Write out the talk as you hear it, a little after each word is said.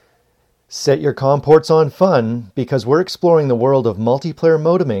Set your COM ports on fun because we're exploring the world of multiplayer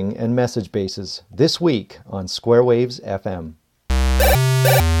modeming and message bases this week on Square Waves FM.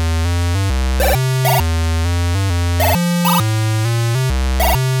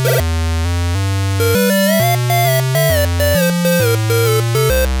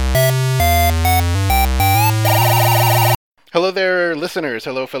 Hello there, listeners.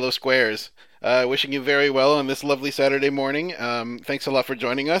 Hello, fellow squares. Wishing you very well on this lovely Saturday morning. Thanks a lot for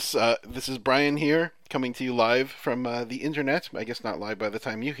joining us. This is Brian here, coming to you live from the internet. I guess not live by the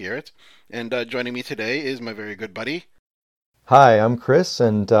time you hear it. And joining me today is my very good buddy. Hi, I'm Chris,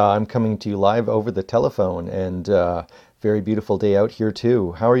 and I'm coming to you live over the telephone. And very beautiful day out here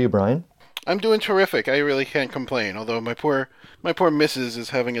too. How are you, Brian? I'm doing terrific. I really can't complain. Although my poor missus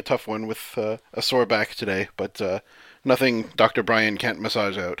is having a tough one with a sore back today. But nothing Dr. Brian can't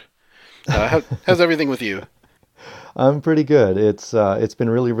massage out. How's everything with you? I'm pretty good. It's been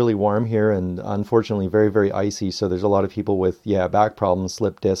really, really warm here, and unfortunately very, very icy. So there's a lot of people with back problems,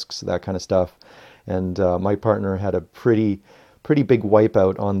 slip discs, that kind of stuff. And my partner had a pretty big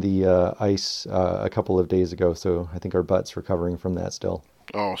wipeout on the ice a couple of days ago. So I think our butt's recovering from that still.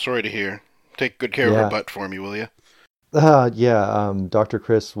 Oh, sorry to hear. Take good care of her butt for me, will you? Dr.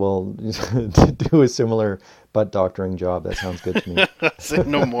 Chris will do a similar butt doctoring job. That sounds good to me. Say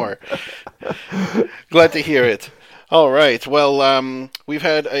no more. Glad to hear it. All right. Well, we've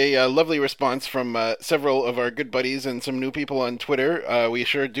had a lovely response from several of our good buddies and some new people on Twitter. We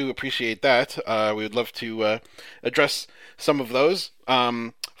sure do appreciate that. We would love to address some of those.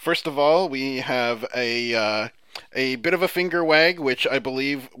 First of all, we have a bit of a finger wag, which I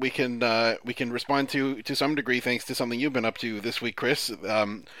believe we can respond to some degree thanks to something you've been up to this week, Chris.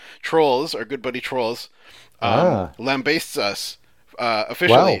 Trolls, our good buddy Trolls, lambastes us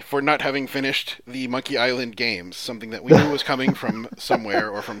officially for not having finished the Monkey Island games, something that we knew was coming from somewhere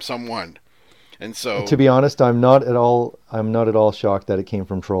or from someone. And so, to be honest, I'm not at all shocked that it came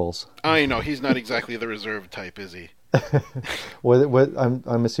from Trolls. I know he's not exactly the reserved type, is he?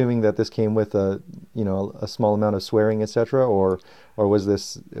 I'm assuming that this came with a small amount of swearing, etc., or was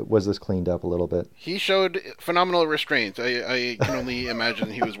this cleaned up a little bit? He showed phenomenal restraint. I can only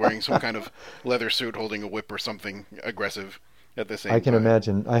imagine he was wearing some kind of leather suit, holding a whip or something aggressive at the same time. I can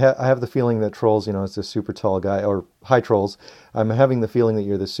imagine. I have the feeling that Trolls, is this super tall guy, or hi Trolls. I'm having the feeling that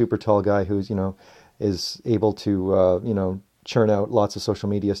you're this super tall guy who's is able to churn out lots of social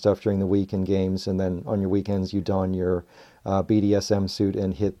media stuff during the week and games, and then on your weekends you don your BDSM suit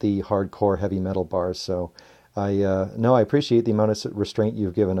and hit the hardcore heavy metal bars. So I appreciate the amount of restraint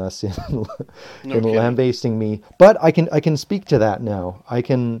you've given us in lambasting me. But I can speak to that now. I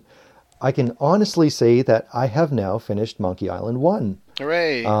can honestly say that I have now finished Monkey Island 1.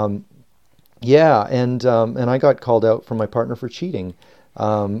 Hooray! And I got called out from my partner for cheating.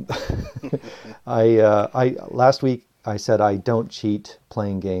 I last week I said I don't cheat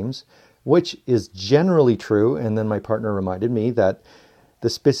playing games, which is generally true. And then my partner reminded me that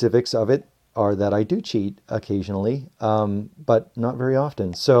the specifics of it are that I do cheat occasionally, but not very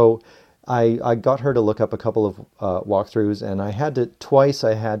often. So I got her to look up a couple of walkthroughs, and I had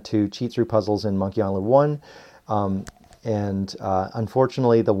to cheat through puzzles in Monkey Island 1.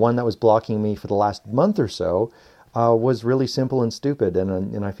 Unfortunately, the one that was blocking me for the last month or so was really simple and stupid,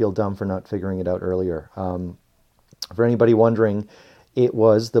 and I feel dumb for not figuring it out earlier. For anybody wondering, it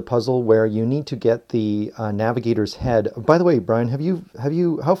was the puzzle where you need to get the navigator's head. By the way, Brian,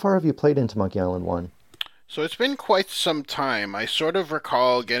 how far have you played into Monkey Island 1? So it's been quite some time. I sort of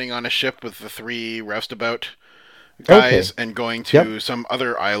recall getting on a ship with the three roustabout guys and going to some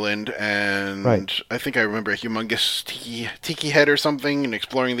other island, and I think I remember a humongous tiki head or something, and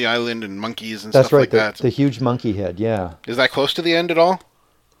exploring the island and monkeys and stuff like that. The huge monkey head, yeah. Is that close to the end at all?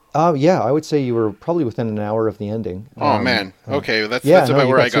 Yeah, I would say you were probably within an hour of the ending. Oh man, okay, that's about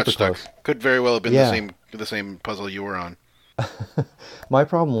where I got stuck. Close. Could very well have been the same puzzle you were on. My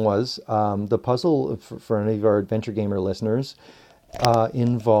problem was the puzzle, for any of our Adventure Gamer listeners,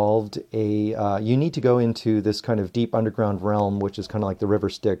 involved you need to go into this kind of deep underground realm, which is kind of like the river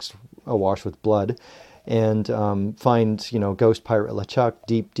Styx, awash with blood, and find Ghost Pirate LeChuck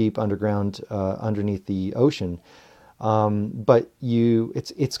deep underground underneath the ocean. But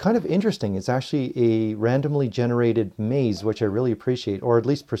it's kind of interesting. It's actually a randomly generated maze, which I really appreciate, or at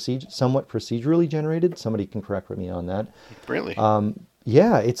least somewhat procedurally generated. Somebody can correct me on that. Really?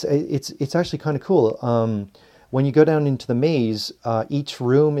 It's actually kind of cool. When you go down into the maze, each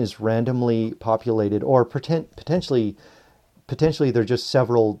room is randomly populated, or potentially they're just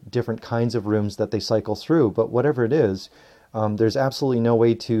several different kinds of rooms that they cycle through. But whatever it is, There's absolutely no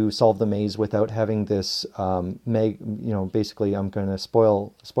way to solve the maze without having this basically, I'm going to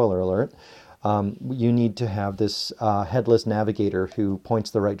spoiler alert. You need to have this headless navigator who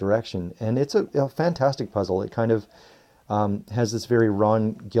points the right direction, and it's a fantastic puzzle. It kind of has this very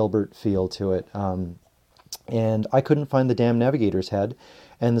Ron Gilbert feel to it. And I couldn't find the damn navigator's head,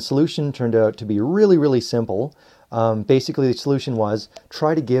 and the solution turned out to be really, really simple. Basically, the solution was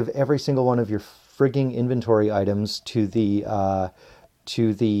try to give every single one of your frigging inventory items to the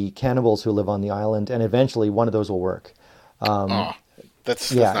cannibals who live on the island, and eventually one of those will work.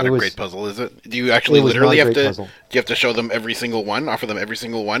 That's not a great puzzle, is it? Do you actually literally have to? Do you have to show them every single one, offer them every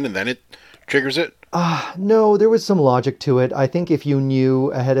single one, and then it triggers it? No, there was some logic to it. I think if you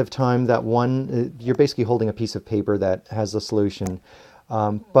knew ahead of time that one, you're basically holding a piece of paper that has the solution.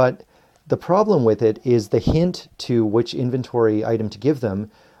 But the problem with it is the hint to which inventory item to give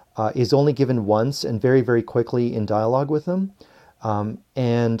them is only given once and very, very quickly in dialogue with them.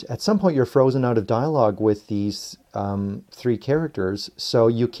 And at some point you're frozen out of dialogue with these three characters, so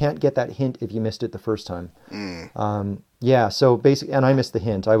you can't get that hint if you missed it the first time. So basically, and I missed the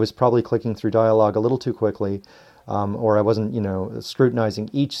hint. I was probably clicking through dialogue a little too quickly, or I wasn't, scrutinizing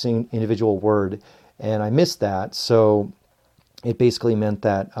each individual word, and I missed that. So it basically meant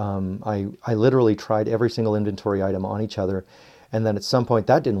that I literally tried every single inventory item on each other, and then at some point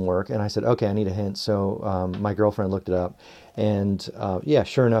that didn't work, and I said, okay, I need a hint. So my girlfriend looked it up, and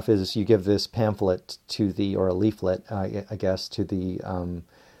sure enough, is you give this pamphlet or a leaflet, I guess, to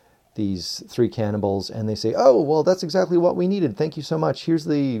these three cannibals, and they say, oh, well, that's exactly what we needed. Thank you so much. Here's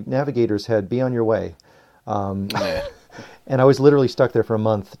the navigator's head. Be on your way. And I was literally stuck there for a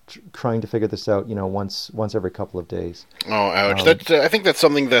month trying to figure this out, once every couple of days. Oh, ouch. I think that's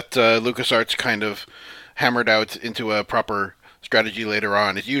something that LucasArts kind of hammered out into a proper strategy later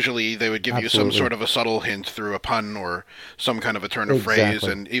on. Is usually they would give you some sort of a subtle hint through a pun or some kind of a turn of phrase,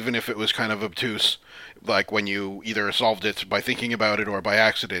 and even if it was kind of obtuse, like when you either solved it by thinking about it or by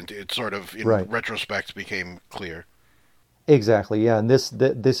accident, it sort of, in retrospect, became clear. Exactly, yeah, and this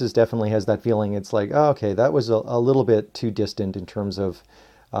is definitely has that feeling. It's like, oh, okay, that was a little bit too distant in terms of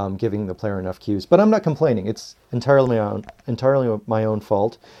giving the player enough cues. But I'm not complaining. It's entirely my own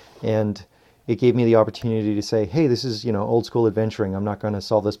fault, and it gave me the opportunity to say, hey, this is, old school adventuring. I'm not going to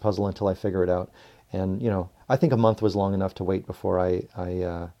solve this puzzle until I figure it out. And, I think a month was long enough to wait before I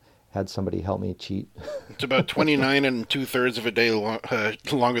had somebody help me cheat. It's about 29 2/3 of a day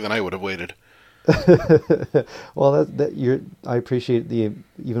longer than I would have waited. Well, I appreciate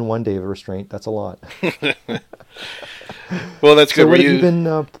even 1 day of restraint. That's a lot. Well, that's good. So what have you been?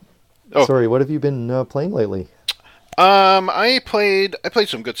 What have you been playing lately? I played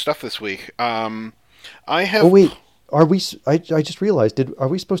some good stuff this week. I have. Oh wait, are we? I just realized. Are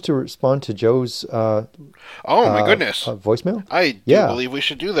we supposed to respond to Joe's? Oh my goodness! Voicemail. I do believe we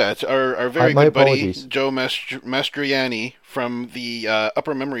should do that. Our very good buddy Joe Mastriani from the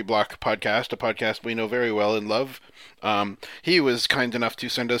Upper Memory Block podcast, a podcast we know very well and love. He was kind enough to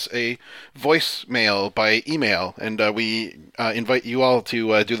send us a voicemail by email, and we invite you all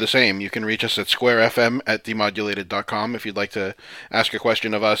to do the same. You can reach us at squarefm@demodulated.com if you'd like to ask a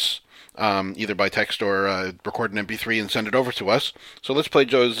question of us, either by text or record an MP3 and send it over to us. So let's play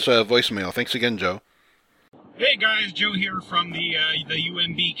Joe's voicemail. Thanks again, Joe. Hey guys, Joe here from the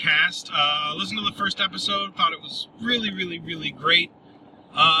UMB cast. Listened to the first episode, thought it was really, really, really great.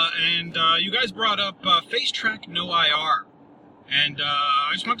 And you guys brought up Face Track No IR. And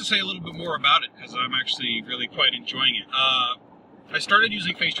I just want to say a little bit more about it, because I'm actually really quite enjoying it. I started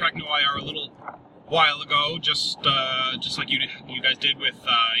using Face Track No IR a little while ago, just like you guys did with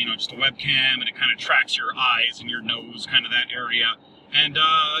just a webcam, and it kind of tracks your eyes and your nose, kind of that area. And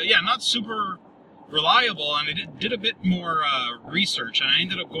not super reliable, and I did a bit more research, and I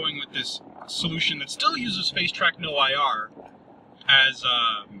ended up going with this solution that still uses Face Track No IR as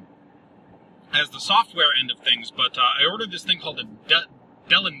the software end of things, but I ordered this thing called a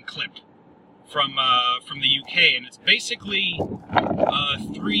Delin clip from the UK, and it's basically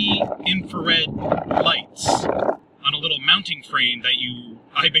 3 infrared lights on a little mounting frame that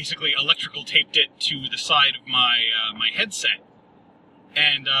I basically electrical taped it to the side of my headset.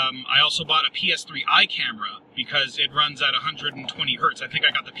 And I also bought a PS3i camera because it runs at 120 hertz. I think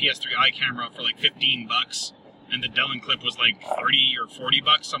I got the PS3i camera for like $15, and the Delin clip was like $30 or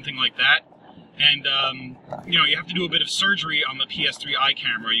 $40, something like that. And you have to do a bit of surgery on the PS3i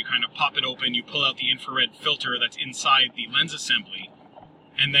camera. You kind of pop it open, you pull out the infrared filter that's inside the lens assembly,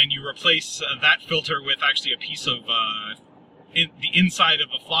 and then you replace that filter with actually a piece of the inside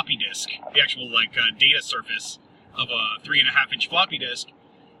of a floppy disk, the actual data surface of a 3.5-inch floppy disk,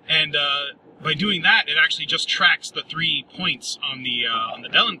 and by doing that, it actually just tracks the 3 points on the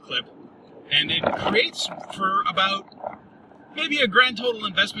Dellen clip, and it creates for about maybe a grand total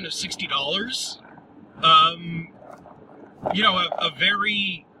investment of $60. A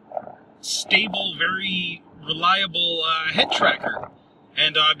very stable, very reliable head tracker,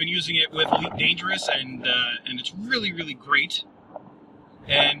 and I've been using it with Elite Dangerous, and it's really, really great.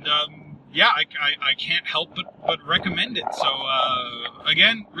 And I can't help but recommend it. So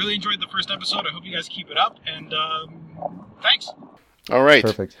again, really enjoyed the first episode. I hope you guys keep it up, and thanks. All right.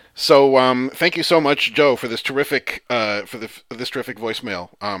 Perfect. So, thank you so much, Joe, for this terrific voicemail.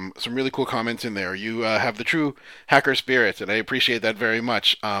 Some really cool comments in there. You have the true hacker spirit, and I appreciate that very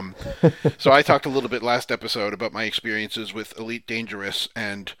much. So, I talked a little bit last episode about my experiences with Elite Dangerous,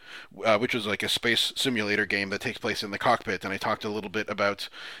 and which was like a space simulator game that takes place in the cockpit, and I talked a little bit about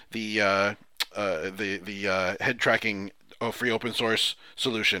the head tracking free open source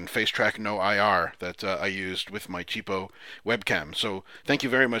solution, FaceTrack No IR, that I used with my cheapo webcam. So thank you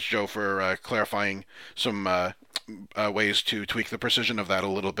very much, Joe, for clarifying some ways to tweak the precision of that a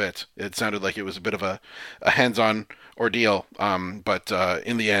little bit. It sounded like it was a bit of a hands-on ordeal, but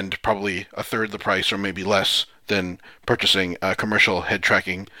in the end, probably a third the price or maybe less than purchasing a commercial head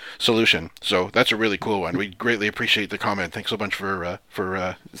tracking solution. So that's a really cool one. We greatly appreciate the comment. Thanks so much for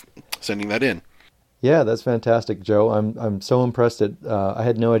sending that in. Yeah, that's fantastic, Joe. I'm so impressed I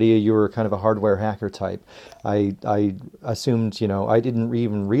had no idea you were kind of a hardware hacker type. I assumed, I didn't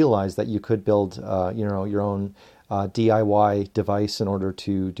even realize that you could build, your own DIY device in order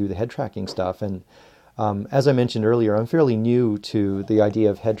to do the head tracking stuff. And as I mentioned earlier, I'm fairly new to the idea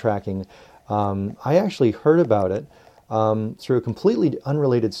of head tracking. I actually heard about it through a completely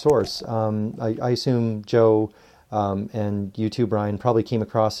unrelated source. I assume Joe and you too, Brian, probably came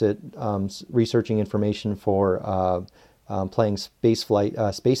across it researching information for playing space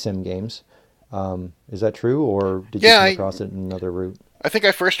sim games. Is that true, or did you come across it in another route? I think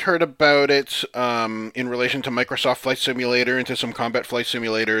I first heard about it in relation to Microsoft Flight Simulator, into some combat flight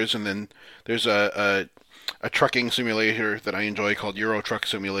simulators, and then there's a trucking simulator that I enjoy called Euro Truck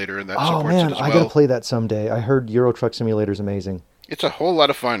Simulator, and that supports it as well. I gotta play that someday. I heard Euro Truck Simulator is amazing. It's a whole lot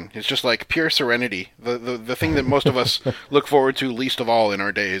of fun. It's just like pure serenity. The thing that most of us look forward to least of all in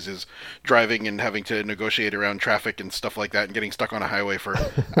our days is driving and having to negotiate around traffic and stuff like that, and getting stuck on a highway for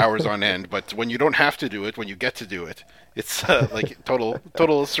hours on end. But when you don't have to do it, when you get to do it, it's like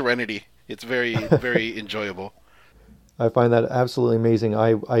total serenity. It's very, very enjoyable. I find that absolutely amazing.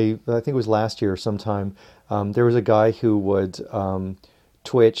 I think it was last year sometime. There was a guy who would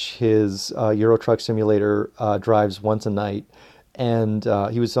Twitch his Euro Truck Simulator drives once a night. And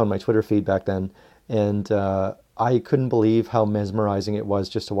he was on my Twitter feed back then, and I couldn't believe how mesmerizing it was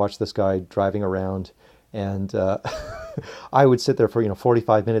just to watch this guy driving around. And I would sit there for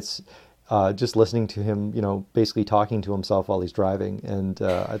 45 minutes just listening to him, basically talking to himself while he's driving, and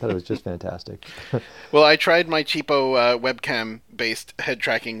I thought it was just fantastic. Well, I tried my cheapo webcam-based head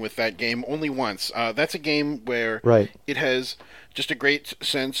tracking with that game only once. That's a game where it has just a great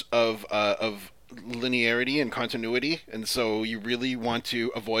sense of linearity and continuity, and so you really want to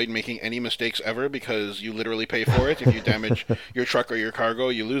avoid making any mistakes ever, because you literally pay for it. If you damage your truck or your cargo,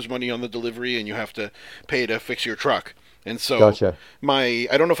 you lose money on the delivery, and you have to pay to fix your truck. And so Gotcha. I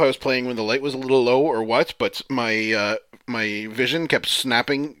don't know if I was playing when the light was a little low or what, but my vision kept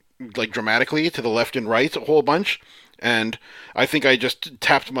snapping like dramatically to the left and right a whole bunch. And I think I just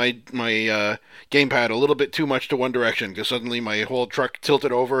tapped my gamepad a little bit too much to one direction, because suddenly my whole truck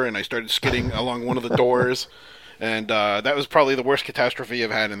tilted over and I started skidding along one of the doors. And that was probably the worst catastrophe I've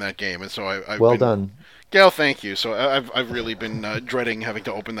had in that game. And so I've well done. Gail, thank you. So I've really been dreading having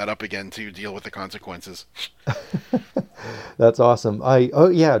to open that up again to deal with the consequences. That's awesome.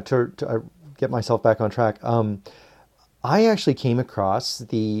 To get myself back on track. I actually came across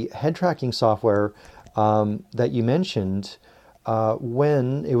the head tracking software that you mentioned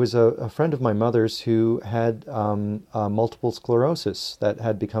when it was a friend of my mother's who had multiple sclerosis that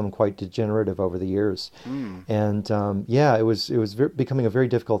had become quite degenerative over the years. And it was becoming a very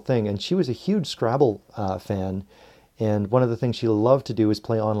difficult thing. And she was a huge Scrabble fan. And one of the things she loved to do is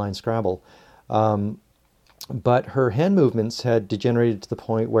play online Scrabble. But her hand movements had degenerated to the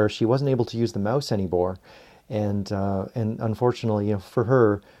point where she wasn't able to use the mouse anymore. And unfortunately, for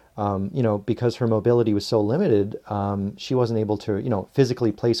her, because her mobility was so limited, she wasn't able to,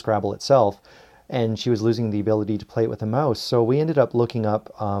 physically play Scrabble itself, and she was losing the ability to play it with a mouse. So we ended up looking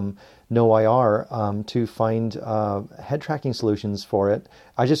up No IR to find head tracking solutions for it.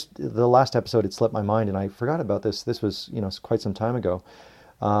 The last episode had slipped my mind, and I forgot about this. This was, quite some time ago.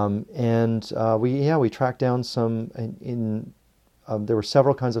 We tracked down some there were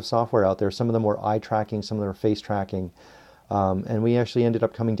several kinds of software out there. Some of them were eye tracking, some of them were face tracking. And we actually ended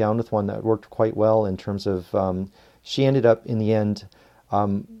up coming down with one that worked quite well in terms of, she ended up in the end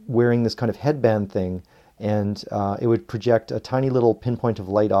wearing this kind of headband thing, and it would project a tiny little pinpoint of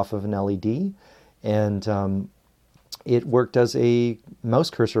light off of an LED, and it worked as a mouse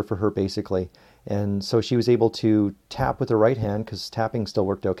cursor for her basically. And so she was able to tap with her right hand because tapping still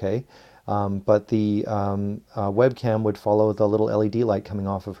worked okay, but the webcam would follow the little LED light coming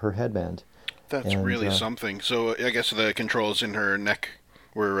off of her headband. That's really something. So I guess the controls in her neck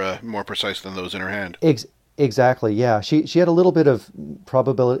were more precise than those in her hand. Exactly, yeah. She had a little bit of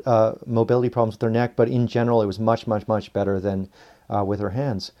mobility problems with her neck, but in general it was much, much, much better than with her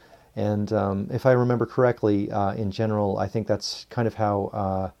hands. And if I remember correctly, in general, I think that's kind of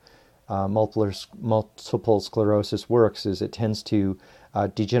how multiple sclerosis works, is it tends to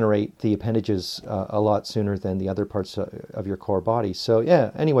degenerate the appendages a lot sooner than the other parts of your core body. So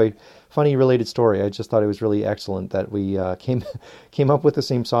yeah, anyway, funny related story. I just thought it was really excellent that we came up with the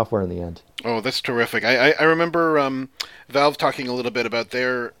same software in the end. Oh, that's terrific. I remember Valve talking a little bit about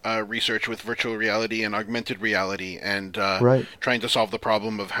their research with virtual reality and augmented reality, and trying to solve the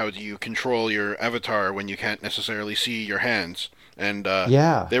problem of how do you control your avatar when you can't necessarily see your hands. And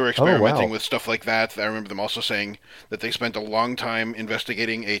they were experimenting with stuff like that. I remember them also saying that they spent a long time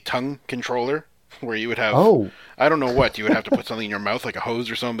investigating a tongue controller where you would have, I don't know what, you would have to put something in your mouth like a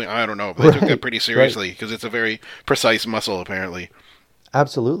hose or something. I don't know. But they took that pretty seriously because it's a very precise muscle, apparently.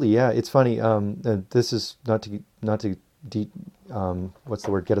 Absolutely, yeah. It's funny. This is not to what's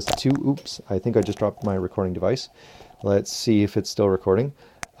the word? Get us to. Oops, I think I just dropped my recording device. Let's see if it's still recording.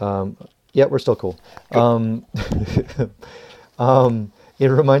 Yeah, we're still cool. It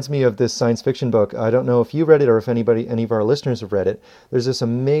reminds me of this science fiction book. I don't know if you read it or if any of our listeners have read it. There's this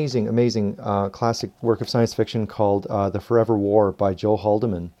amazing classic work of science fiction called The Forever War by Joe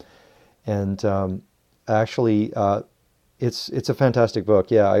Haldeman. And actually, it's a fantastic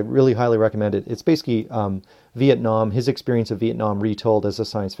book. Yeah, I really highly recommend it. It's basically Vietnam, his experience of Vietnam retold as a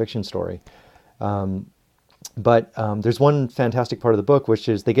science fiction story. But there's one fantastic part of the book, which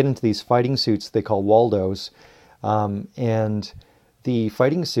is they get into these fighting suits they call Waldos. And the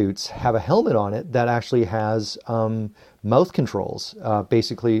fighting suits have a helmet on it that actually has mouth controls,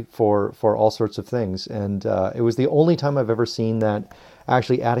 basically for all sorts of things. And it was the only time I've ever seen that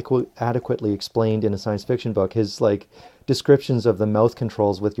actually adequately explained in a science fiction book. His descriptions of the mouth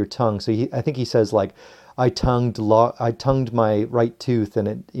controls with your tongue. So I think he says I tongued my right tooth, and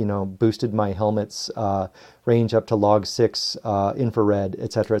it boosted my helmet's range up to log 6 infrared,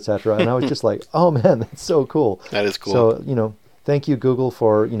 etc., etc. And I was just like, oh man, that's so cool. That is cool. So thank you, Google,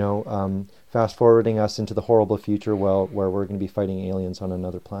 for fast forwarding us into the horrible future where we're going to be fighting aliens on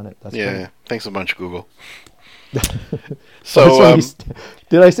another planet. That's great. Thanks a bunch, Google. So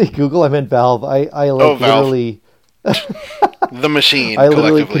did I say Google? I meant Valve. I literally. The machine. I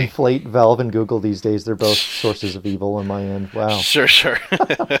literally conflate Valve and Google these days. They're both sources of evil on my end. Wow. Sure.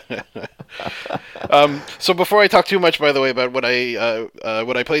 So before I talk too much, by the way, about what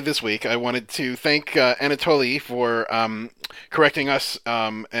I played this week, I wanted to thank Anatoly for correcting us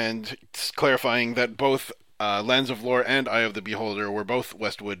and clarifying that both Lands of Lore and Eye of the Beholder were both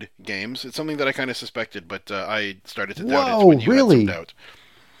Westwood games. It's something that I kind of suspected, but I started to doubt it when you had some doubt.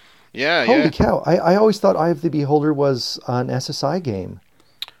 Yeah, Holy cow. I always thought Eye of the Beholder was an SSI game.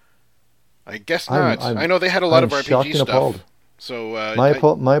 I guess not. I know they had a lot of RPG stuff. Appalled. So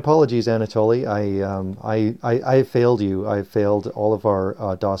my apologies, Anatoly. I failed you. I failed all of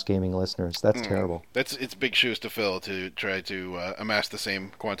our DOS gaming listeners. That's terrible. It's big shoes to fill to try to amass the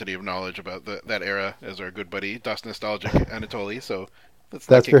same quantity of knowledge about that era as our good buddy DOS nostalgic Anatoly. So let's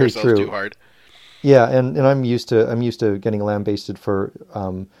not kick ourselves too hard. Yeah, and I'm used to getting lambasted for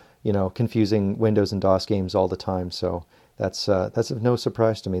confusing Windows and DOS games all the time. So that's no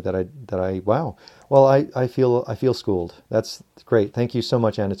surprise to me that I wow. Well, I feel schooled. That's great. Thank you so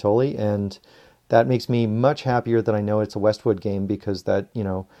much, Anatoly, and that makes me much happier that I know it's a Westwood game, because that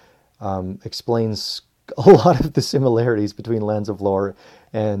explains a lot of the similarities between Lands of Lore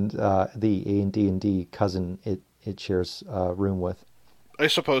and the AD&D cousin it shares room with. I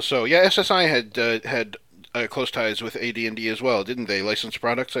suppose so. Yeah, SSI had close ties with AD&D as well, didn't they? Licensed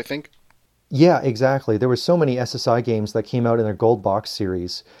products, I think. Yeah, exactly. There were so many SSI games that came out in their Gold Box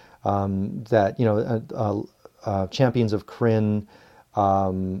series that Champions of Krynn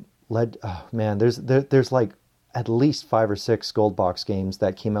there's like at least 5 or 6 Gold Box games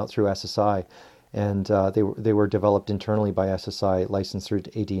that came out through SSI, and they were developed internally by SSI, licensed through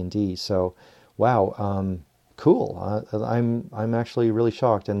AD&D. So, wow. cool. I'm actually really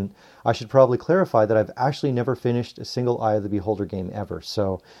shocked, and I should probably clarify that I've actually never finished a single Eye of the Beholder game ever.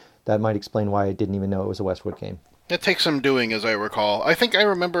 So that might explain why I didn't even know it was a Westwood game. It takes some doing, as I recall. I think I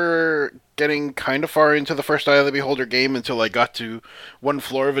remember getting kind of far into the first Eye of the Beholder game until I got to one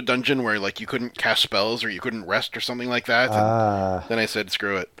floor of a dungeon where like you couldn't cast spells or you couldn't rest or something like that. And then I said,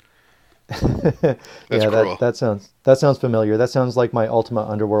 "Screw it." That's cruel. That sounds familiar. That sounds like my Ultima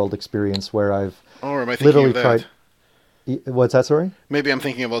Underworld experience where I've or am I thinking literally of that? tried. What's that, sorry? Maybe I'm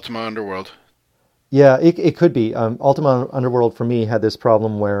thinking of Ultima Underworld. Yeah, it could be. Ultima Underworld for me had this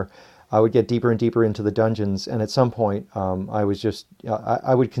problem where I would get deeper and deeper into the dungeons, and at some point, I was just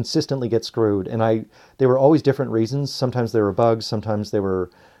I would consistently get screwed, and they were always different reasons. Sometimes there were bugs, sometimes they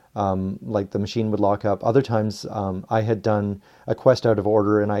were like the machine would lock up. Other times, I had done a quest out of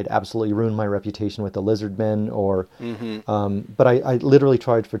order, and I'd absolutely ruined my reputation with the lizard men. But I literally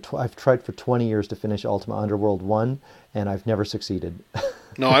I've tried for 20 years to finish Ultima Underworld 1, and I've never succeeded.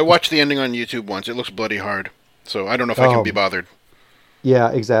 No, I watched the ending on YouTube once. It looks bloody hard, so I don't know if I can be bothered.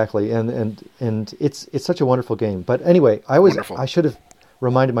 Yeah, exactly, and it's such a wonderful game. But anyway, I should have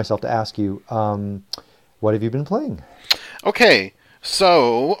reminded myself to ask you, what have you been playing? Okay,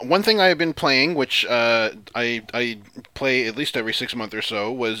 so one thing I have been playing, which I play at least every 6 months or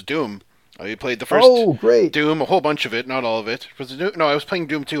so, was Doom. I played the first great. Doom, a whole bunch of it, not all of it. I was playing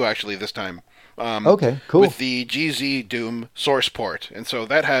Doom 2 actually this time. Okay, cool. With the GZ Doom source port. And so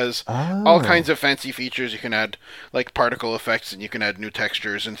that has all kinds of fancy features. You can add like particle effects, and you can add new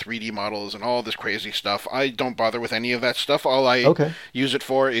textures and 3D models and all this crazy stuff. I don't bother with any of that stuff. All I use it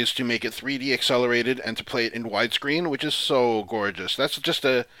for is to make it 3D accelerated and to play it in widescreen, which is so gorgeous. That's just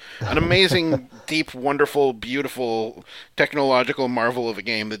an amazing, deep, wonderful, beautiful, technological marvel of a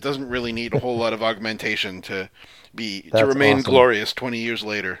game that doesn't really need a whole lot of augmentation to remain awesome. Glorious 20 years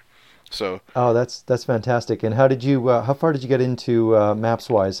later. So. Oh, that's fantastic. And how far did you get into maps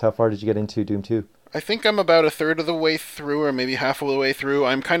wise? How far did you get into Doom 2? I think I'm about a third of the way through, or maybe half of the way through.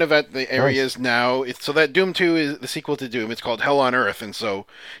 I'm kind of at the areas now. So that Doom 2 is the sequel to Doom. It's called Hell on Earth, and so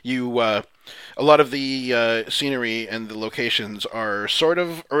a lot of the scenery and the locations are sort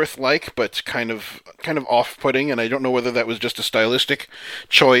of Earth-like, but kind of off-putting. And I don't know whether that was just a stylistic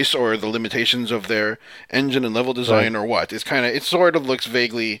choice or the limitations of their engine and level design or what. It sort of looks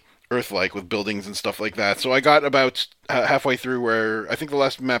vaguely Earth-like with buildings and stuff like that. So I got about halfway through where I think the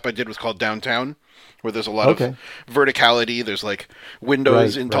last map I did was called Downtown, where there's a lot of verticality. There's like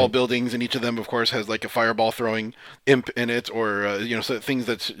windows in tall buildings, and each of them, of course, has like a fireball throwing imp in it, or so things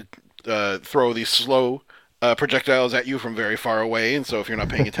that throw these slow projectiles at you from very far away. And so if you're not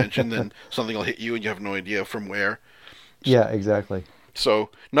paying attention, then something will hit you, and you have no idea from where. Yeah, exactly. So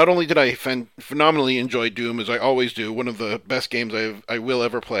not only did I phenomenally enjoy Doom, as I always do, one of the best games I will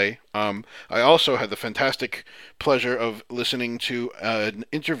ever play, I also had the fantastic pleasure of listening to an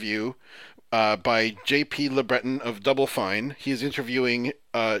interview by J.P. LeBreton of Double Fine. He's interviewing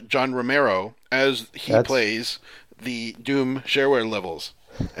John Romero as he plays the Doom shareware levels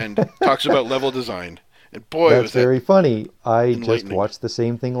and talks about level design. And boy, that's very funny. I just watched the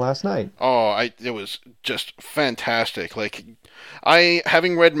same thing last night. Oh, it was just fantastic. Like,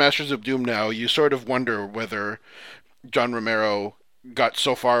 having read Masters of Doom now, you sort of wonder whether John Romero got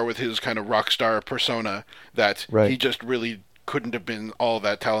so far with his kind of rock star persona that he just really couldn't have been all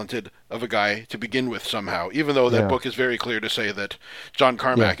that talented of a guy to begin with somehow, even though that book is very clear to say that John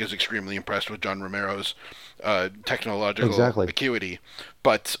Carmack is extremely impressed with John Romero's technological acuity.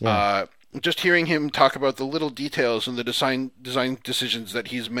 But just hearing him talk about the little details and the design decisions that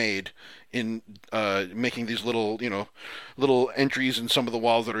he's made in making these little entries in some of the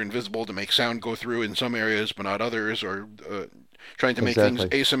walls that are invisible to make sound go through in some areas but not others, or trying to make things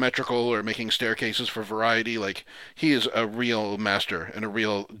asymmetrical, or making staircases for variety. Like, he is a real master and a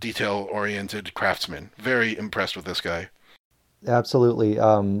real detail-oriented craftsman. Very impressed with this guy. Absolutely.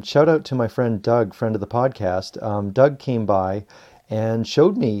 Shout out to my friend Doug, friend of the podcast. Doug came by and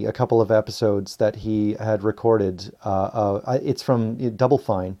showed me a couple of episodes that he had recorded. It's from Double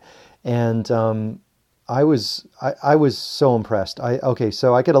Fine, and I was so impressed.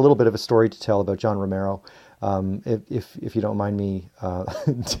 So I get a little bit of a story to tell about John Romero. If you don't mind me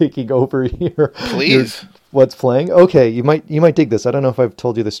taking over here, please. What's playing? Okay, you might dig this. I don't know if I've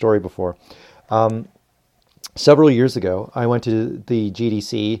told you this story before. Several years ago, I went to the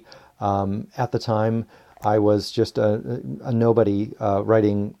GDC. At the time, I was just a nobody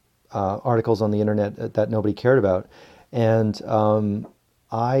writing articles on the internet that nobody cared about. And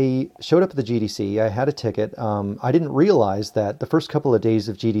I showed up at the GDC. I had a ticket. I didn't realize that the first couple of days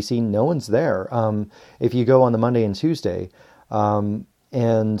of GDC, no one's there. If you go on the Monday and Tuesday,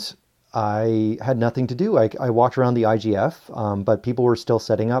 and I had nothing to do. I walked around the IGF, but people were still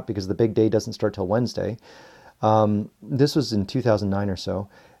setting up because the big day doesn't start till Wednesday. This was in 2009 or so.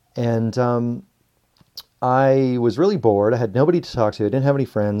 And I was really bored. I had nobody to talk to. I didn't have any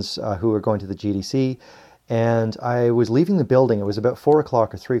friends who were going to the GDC. And I was leaving the building. It was about 4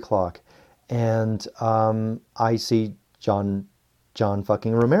 o'clock or 3 o'clock. And I see John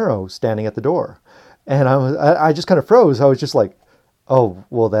fucking Romero standing at the door. And I just kind of froze. I was just like, oh,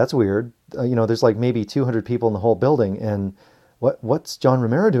 well, that's weird. There's like maybe 200 people in the whole building. And what's John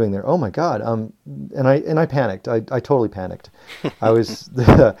Romero doing there? Oh my God. And I panicked. I totally panicked. I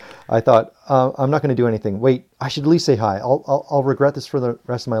thought, I'm not going to do anything. Wait, I should at least say hi. I'll regret this for the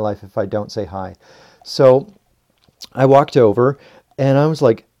rest of my life if I don't say hi. So I walked over and I was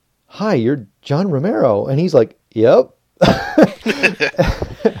like, hi, you're John Romero. And he's like, yep.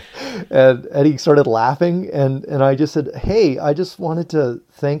 And he started laughing, and I just said, hey, I just wanted to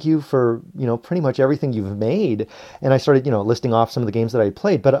thank you for, pretty much everything you've made. And I started, listing off some of the games that I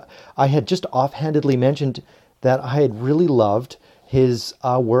played, but I had just offhandedly mentioned that I had really loved his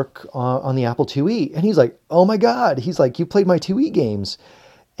work on the Apple IIe. And he's like, oh my God. He's like, you played my 2E games.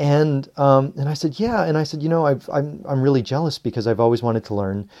 And I said, yeah. And I said, I'm really jealous because I've always wanted to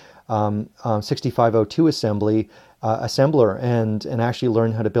learn 6502 assembler and actually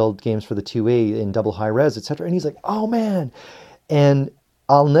learn how to build games for the 2A in double high res, etc. And he's like, oh man. And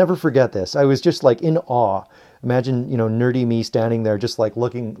I'll never forget this. I was just like in awe. Imagine, nerdy me standing there, just like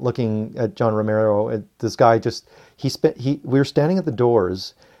looking at John Romero. This guy we were standing at the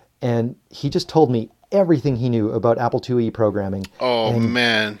doors and he just told me everything he knew about Apple IIe programming. Oh, and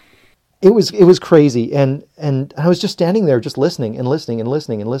man. It was crazy. And I was just standing there, just listening and listening and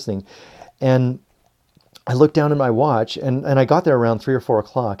listening and listening. And I looked down at my watch and I got there around 3 or 4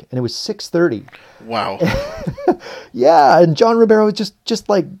 o'clock and it was 6:30. Wow. Yeah. And John Romero was just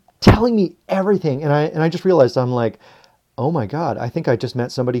like telling me everything. And I just realized I'm like, oh my God, I think I just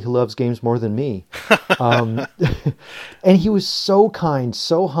met somebody who loves games more than me. And he was so kind,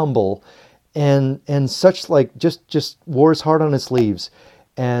 so humble, and such like just wore his heart on his sleeves.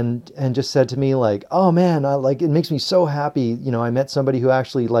 And just said to me like, oh man, it makes me so happy. I met somebody who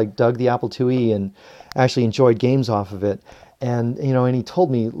actually like dug the Apple IIe and actually enjoyed games off of it. And, and he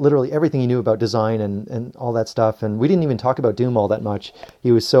told me literally everything he knew about design and all that stuff. And we didn't even talk about Doom all that much.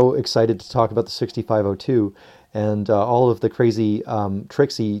 He was so excited to talk about the 6502 and all of the crazy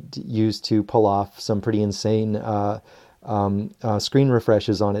tricks he used to pull off some pretty insane screen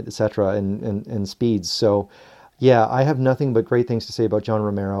refreshes on it, etc. and speeds. So, yeah, I have nothing but great things to say about John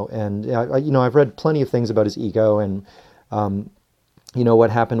Romero, and I've read plenty of things about his ego and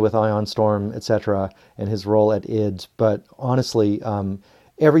what happened with Ion Storm, etc., and his role at id. But honestly,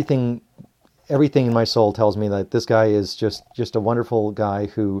 everything in my soul tells me that this guy is just a wonderful guy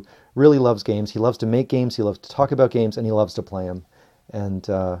who really loves games. He loves to make games, he loves to talk about games, and he loves to play them. And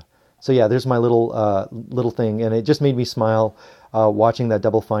so yeah, there's my little thing, and it just made me smile. Watching that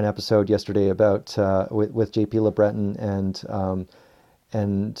Double Fine episode yesterday about with JP LeBreton,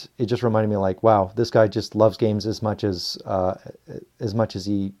 and it just reminded me like, wow, this guy just loves games as much as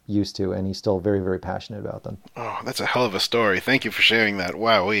he used to, and he's still very, very passionate about them. Oh, that's a hell of a story. Thank you for sharing that.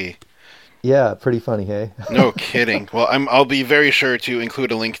 Wowee. Yeah, pretty funny, hey? No kidding. Well, I'll be very sure to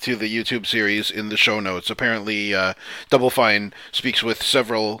include a link to the YouTube series in the show notes. Apparently, Double Fine speaks with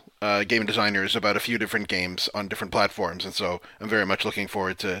several game designers about a few different games on different platforms, and so I'm very much looking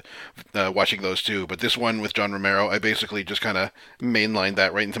forward to watching those too. But this one with John Romero, I basically just kind of mainlined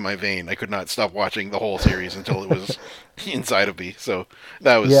that right into my vein. I could not stop watching the whole series until it was inside of me. So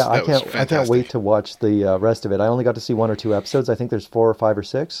that was fantastic. I can't wait to watch the rest of it. I only got to see 1 or 2 episodes. I think there's 4 or 5 or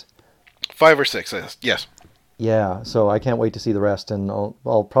 6. 5 or 6, yes. Yeah, so I can't wait to see the rest, and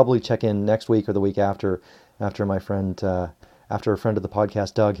I'll probably check in next week or the week after my friend, after a friend of the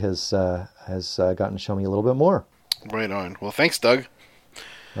podcast, Doug, has gotten to show me a little bit more. Right on. Well, thanks, Doug.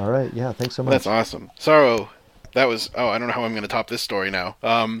 All right, yeah, thanks so much. That's awesome. Sorrow, that was. Oh, I don't know how I'm going to top this story now.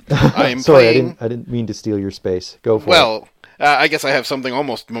 I'm Sorry, playing. I didn't mean to steal your space. Go for it. Well, I guess I have something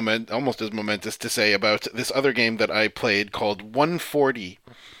almost as momentous to say about this other game that I played called 140.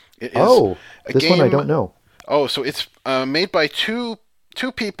 It is this one I don't know. Oh, so it's made by two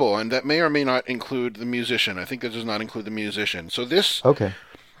people, and that may or may not include the musician. I think that does not include the musician. So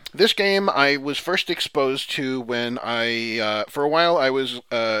this game I was first exposed to when for a while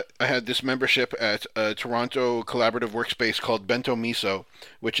I had this membership at a Toronto collaborative workspace called Bento Miso,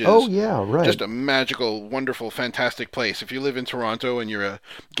 which is just a magical, wonderful, fantastic place. If you live in Toronto and you're a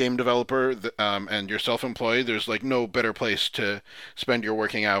game developer and you're self-employed, there's like no better place to spend your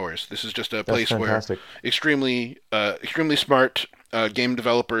working hours. This is just a place where extremely smart game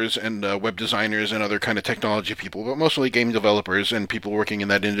developers and web designers and other kind of technology people, but mostly game developers and people working in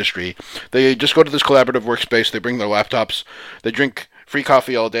that industry. They just go to this collaborative workspace, they bring their laptops, they drink free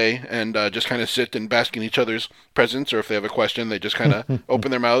coffee all day, and just kind of sit and bask in each other's presence, or if they have a question, they just kind of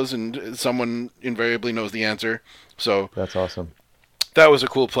open their mouths and someone invariably knows the answer. So That's awesome. that was a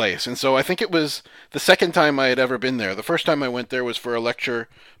cool place. And so I think it was the second time I had ever been there. The first time I went there was for a lecture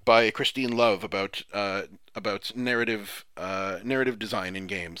by Christine Love about narrative design in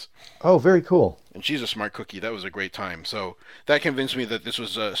games. Oh, very cool. And she's a smart cookie. That was a great time. So that convinced me that this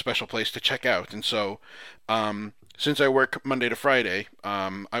was a special place to check out. And so since I work Monday to Friday,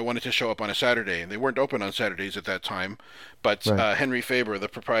 I wanted to show up on a Saturday. And they weren't open on Saturdays at that time. But Right. Henry Faber, the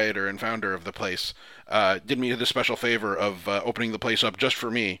proprietor and founder of the place, did me the special favor of opening the place up just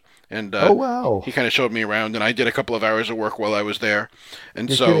for me. And Oh, wow. he kind of showed me around. And I did a couple of hours of work while I was there. And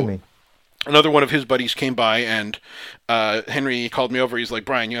You're so kidding me. another one of his buddies came by, and Henry called me over. He's like,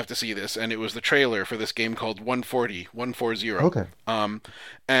 Brian, you have to see this. And it was the trailer for this game called 140. Okay.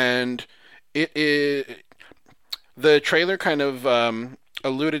 And the trailer kind of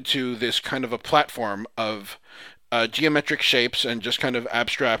alluded to this kind of a platform of geometric shapes and just kind of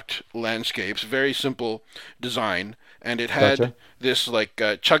abstract landscapes, very simple design. And it had Gotcha. this like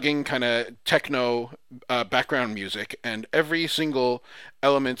chugging kind of techno background music, and every single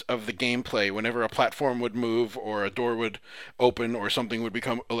element of the gameplay, whenever a platform would move or a door would open or something would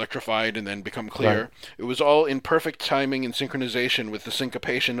become electrified and then become clear, Right. it was all in perfect timing and synchronization with the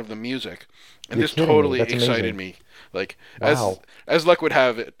syncopation of the music. And You're this kidding me. totally That's excited amazing. me. Like Wow. as luck would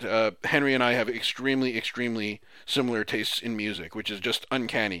have it, Henry and I have extremely similar tastes in music, which is just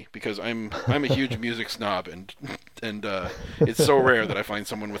uncanny because I'm a huge music snob, and it's so rare that I find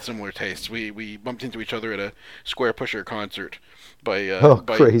someone with similar tastes. We bumped into each other at a Square Pusher concert Oh,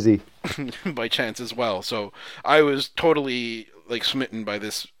 by crazy. by chance as well. So I was totally like smitten by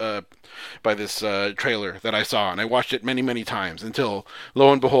this trailer that I saw, and I watched it many times until,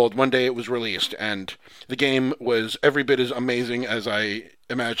 lo and behold, one day it was released, and the game was every bit as amazing as I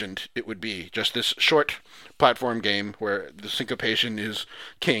imagined it would be. Just this short platform game where the syncopation is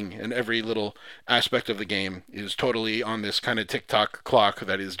king, and every little aspect of the game is totally on this kind of tick-tock clock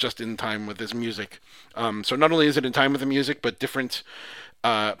that is just in time with this music. So not only is it in time with the music, but different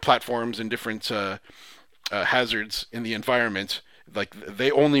platforms and different hazards in the environment. Like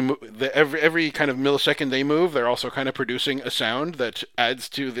they only every kind of millisecond they move, they're also kind of producing a sound that adds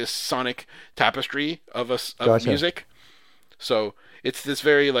to this sonic tapestry of Gotcha. music. So it's this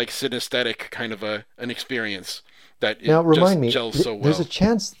very like synesthetic kind of an experience that Now, it just remind me. gels so There's a well.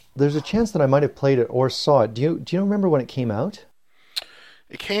 chance. There's a chance that I might have played it or saw it. Do you remember when it came out?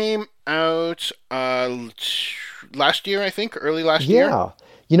 It came out last year, I think, early last year. Yeah.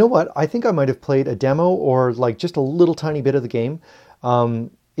 You know what? I think I might have played a demo or like just a little tiny bit of the game.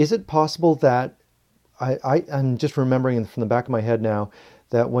 Is it possible that I'm just remembering from the back of my head now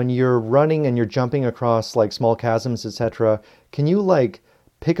that when you're running and you're jumping across like small chasms, etc., can you like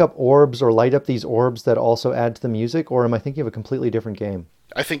pick up orbs or light up these orbs that also add to the music, or am I thinking of a completely different game?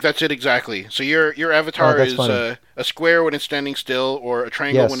 I think that's it exactly. So your Oh, avatar that's is funny. a square when it's standing still, or a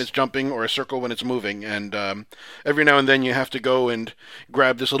triangle when Yes. it's jumping, or a circle when it's moving. And every now and then you have to go and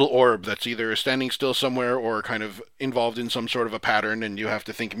grab this little orb that's either standing still somewhere or kind of involved in some sort of a pattern, and you have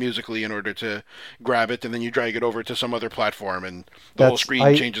to think musically in order to grab it, and then you drag it over to some other platform, and the whole That's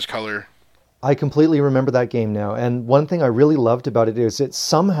screen changes color. I completely remember that game now. And one thing I really loved about it is it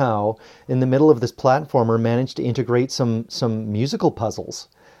somehow, in the middle of this platformer, managed to integrate some musical puzzles.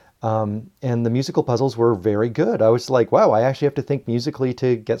 And the musical puzzles were very good. I was like, wow, I actually have to think musically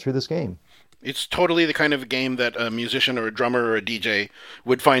to get through this game. It's totally the kind of game that a musician or a drummer or a DJ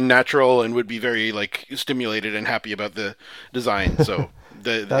would find natural and would be very like stimulated and happy about the design. So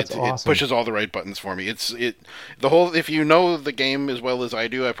That's it awesome. pushes all the right buttons for me. The whole, if you know the game as well as I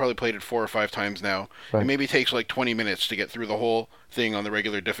do, I probably played it 4 or 5 times now. It Right. maybe takes like 20 minutes to get through the whole thing on the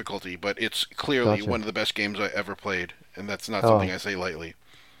regular difficulty, but it's clearly Gotcha. one of the best games I ever played, and that's not something Oh, I say lightly.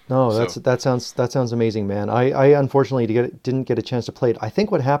 no, So that sounds amazing, man. I unfortunately didn't get a chance to play it. I think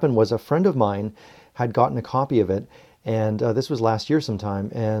what happened was a friend of mine had gotten a copy of it, and this was last year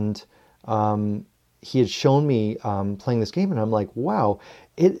sometime, and he had shown me playing this game, and I'm like, wow,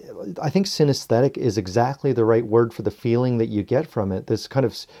 it. I think synesthetic is exactly the right word for the feeling that you get from it. This kind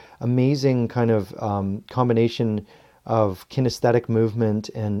of amazing kind of combination of kinesthetic movement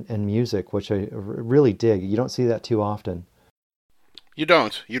and music, which I really dig. You don't see that too often. you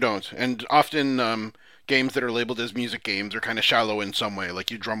don't, and often games that are labeled as music games are kind of shallow in some way,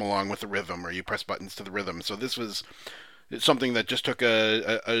 like you drum along with the rhythm or you press buttons to the rhythm. So this was it's something that just took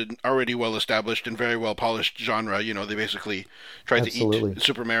an already well established and very well polished genre. They basically tried to eat Absolutely.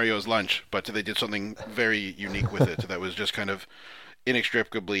 Super Mario's lunch, but they did something very unique with it that was just kind of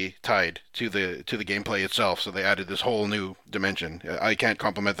inextricably tied to the gameplay itself. So they added this whole new dimension. I can't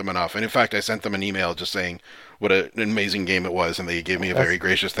compliment them enough. And in fact, I sent them an email just saying what an amazing game it was, and they gave me a very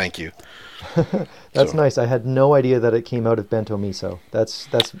gracious thank you. That's nice. I had no idea that it came out of Bento Miso. That's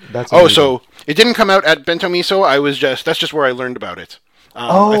Oh, amazing. so it didn't come out at Bento Miso. That's just where I learned about it.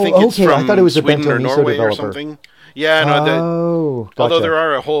 Oh, I think it's okay. I from thought it was a Sweden Bento or Miso Norway or developer. something. Yeah, no. Oh, Although gotcha. there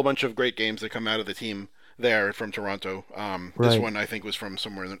are a whole bunch of great games that come out of the team there from Toronto. This Right. one I think was from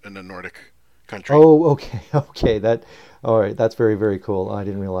somewhere in the Nordic country. Oh, okay, okay. All right. That's very, very cool. I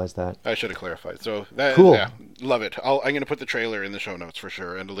didn't realize that. I should have clarified. So that, Cool. yeah, love it. I'm going to put the trailer in the show notes for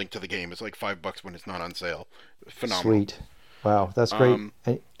sure, and a link to the game. It's like $5 when it's not on sale. Phenomenal. Sweet. Wow, that's great.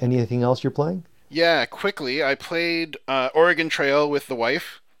 Anything else you're playing? Yeah, quickly, I played Oregon Trail with the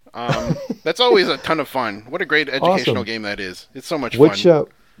wife. That's always a ton of fun. What a great educational Awesome. game that is. It's so much Which fun.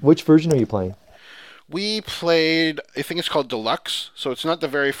 which version are you playing? We played, I think it's called Deluxe, so it's not the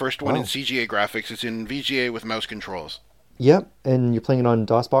very first one in Wow. CGA graphics. It's in VGA with mouse controls. Yep. And you're playing it on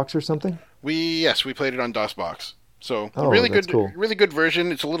DOSBox or something? Yes, we played it on DOSBox. So Oh, really that's good, cool. really good version.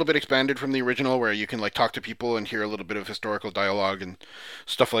 It's a little bit expanded from the original, where you can like talk to people and hear a little bit of historical dialogue and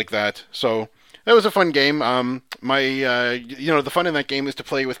stuff like that. So that was a fun game. The fun in that game is to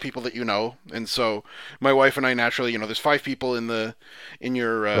play with people that you know, and so my wife and I naturally, there's 5 people in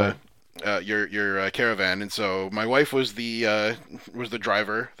your Right. your caravan, and so my wife was the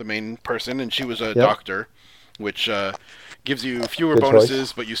driver, the main person, and she was a Yep. doctor, which gives you fewer Good bonuses,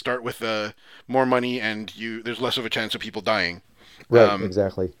 choice. but you start with more money, and there's less of a chance of people dying. Right.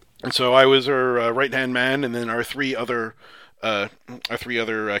 Exactly. And so I was her right hand man, and then our three other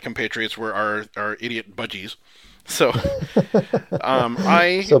compatriots were our idiot budgies. So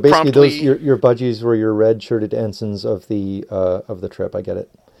I So basically, promptly. your budgies were your red-shirted ensigns of the trip. I get it.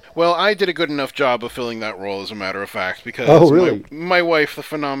 Well, I did a good enough job of filling that role, as a matter of fact, because Oh, really? my wife, the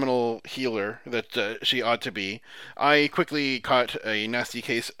phenomenal healer that she ought to be, I quickly caught a nasty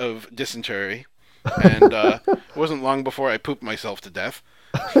case of dysentery, and it wasn't long before I pooped myself to death.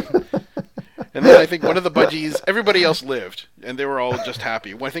 And then I think one of the budgies, everybody else lived, and they were all just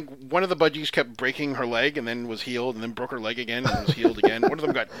happy. I think one of the budgies kept breaking her leg and then was healed, and then broke her leg again and was healed again. One of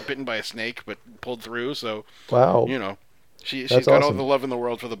them got bitten by a snake but pulled through, so, Wow. she's That's got all awesome. the love in the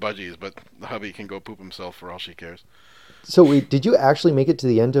world for the budgies, but the hubby can go poop himself for all she cares. So did you actually make it to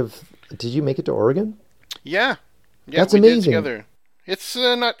the end of? Did you make it to Oregon? Yeah. Yeah, That's we did it amazing. together. It's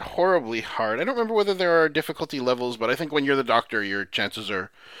not horribly hard. I don't remember whether there are difficulty levels, but I think when you're the doctor, your chances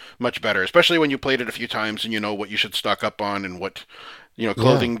are much better, especially when you played it a few times and you know what you should stock up on and what,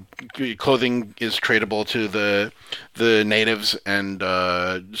 clothing is tradable to the natives, and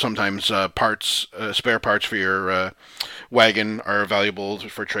sometimes spare parts for your wagon are valuable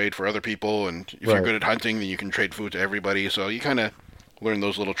for trade for other people, and if you're Right. good at hunting, then you can trade food to everybody. So you kind of learn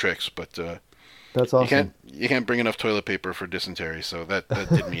those little tricks, but That's you awesome. can't bring enough toilet paper for dysentery, so that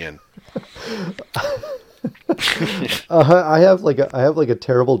did me in. I have like a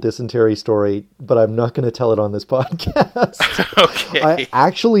terrible dysentery story, but I'm not going to tell it on this podcast. Okay. I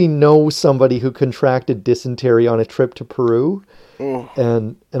actually know somebody who contracted dysentery on a trip to Peru, Oh,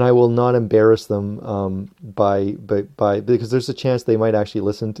 and I will not embarrass them by because there's a chance they might actually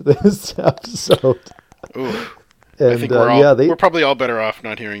listen to this episode. ooh. And I think we're yeah, probably all better off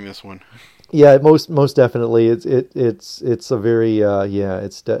not hearing this one. yeah, most definitely. It's a very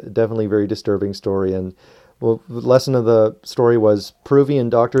definitely a very disturbing story. And well, the lesson of the story was Peruvian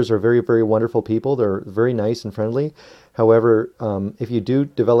doctors are very, very wonderful people. They're very nice and friendly. However, if you do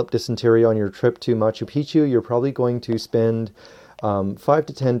develop dysentery on your trip to Machu Picchu, you're probably going to spend 5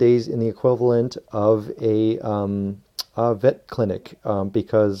 to 10 days in the equivalent of a vet clinic,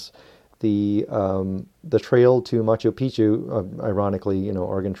 because the trail to Machu Picchu, ironically,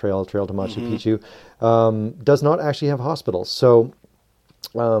 Oregon Trail to Machu Picchu, does not actually have hospitals. So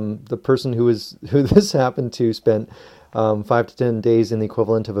the person who this happened to spent 5 to 10 days in the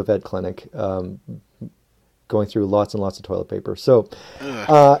equivalent of a vet clinic, going through lots and lots of toilet paper. So,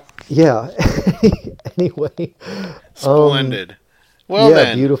 yeah. Anyway, Splendid. Well yeah,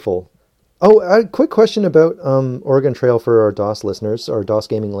 then, beautiful. Oh, a quick question about Oregon Trail for our DOS listeners, our DOS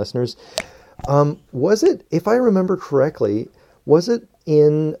gaming listeners. Was it, if I remember correctly, was it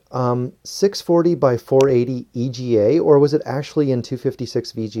in 640 by 480 EGA, or was it actually in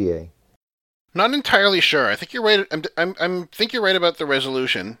 256 VGA? not entirely sure. I think you're right. I think you're right about the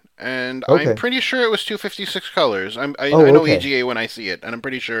resolution, and Okay. I'm pretty sure it was 256 colors. I Oh, know okay. EGA when I see it, and I'm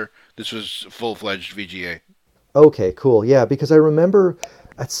pretty sure this was full-fledged VGA. Okay, cool. Yeah, because I remember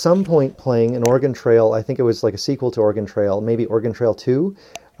at some point playing an Oregon Trail. I think it was like a sequel to Oregon Trail, maybe Oregon Trail 2.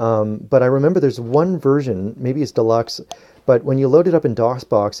 But I remember there's one version, maybe it's deluxe, but when you load it up in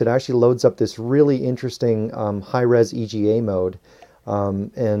DOSBox, it actually loads up this really interesting high-res EGA mode.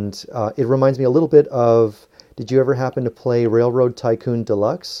 And it reminds me a little bit of, did you ever happen to play Railroad Tycoon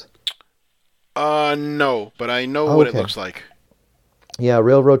Deluxe? No, but I know Oh, what it okay. looks like. Yeah,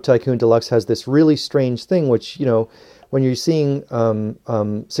 Railroad Tycoon Deluxe has this really strange thing, which, when you're seeing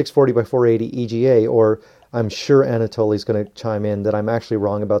 640 by 480 EGA, or I'm sure Anatoly's going to chime in that I'm actually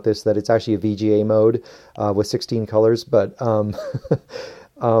wrong about this, that it's actually a VGA mode with 16 colors, but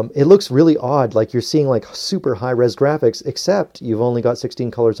it looks really odd. Like you're seeing like super high res graphics, except you've only got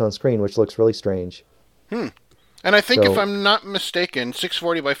 16 colors on screen, which looks really strange. Hmm. And I think if So I'm not mistaken,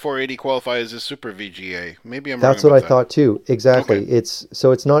 640 by 480 qualifies as Super VGA. Maybe I'm wrong that's what about I that. thought too. Okay. Exactly.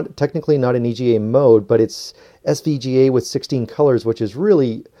 It's not technically not an EGA mode, but it's SVGA with 16 colors, which is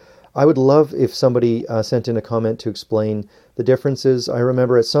really. I would love if somebody sent in a comment to explain the differences. I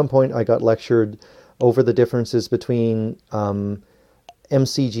remember at some point I got lectured over the differences between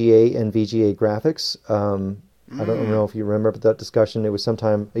MCGA and VGA graphics. I don't Mm. know if you remember that discussion. It was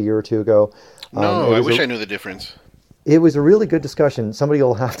sometime a year or two ago. No, It I was wish a I knew the difference. it was a really good discussion. Somebody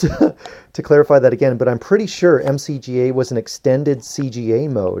will have to to clarify that again, but I'm pretty sure MCGA was an extended CGA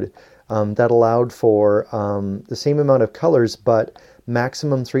mode that allowed for the same amount of colors, but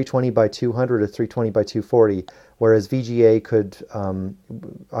maximum 320 by 200 or 320 by 240, whereas VGA could,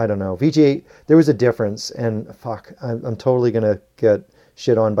 I don't know, VGA, there was a difference, and fuck, I'm totally going to get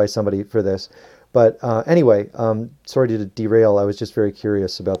shit on by somebody for this. But anyway, sorry to derail. I was just very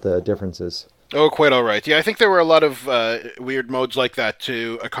curious about the differences. Oh, quite all right. Yeah, I think there were a lot of weird modes like that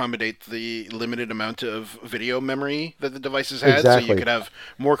to accommodate the limited amount of video memory that the devices had, so you Exactly. could have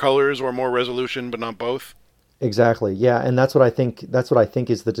more colors or more resolution, but not both. Exactly. Yeah, and that's what I think. That's what I think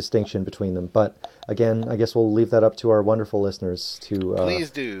is the distinction between them. But again, I guess we'll leave that up to our wonderful listeners to Please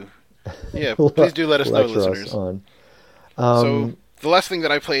do. Yeah, please do let us know, lecture us listeners. on. So Um, the last thing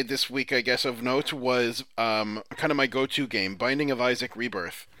that I played this week, I guess of note, was kind of my go-to game, Binding of Isaac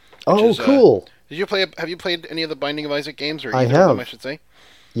Rebirth, which oh, is cool. did you play? Have you played any of the Binding of Isaac games, or I either of them, I have. should say?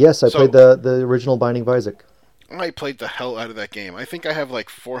 Yes, I played So the original Binding of Isaac. I played the hell out of that game. I think I have like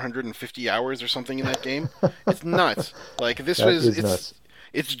 450 hours or something in that game. It's nuts. Like this That was is nuts.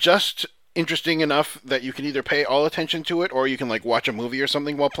 it's just interesting enough that you can either pay all attention to it or you can like watch a movie or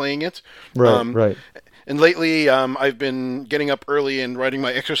something while playing it. Right, Um, right. and lately, I've been getting up early and riding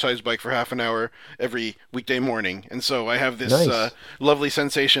my exercise bike for half an hour every weekday morning. And so I have this Nice. lovely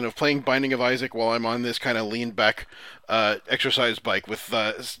sensation of playing Binding of Isaac while I'm on this kind of lean back exercise bike with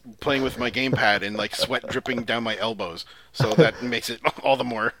playing with my gamepad and like sweat dripping down my elbows. So that makes it all the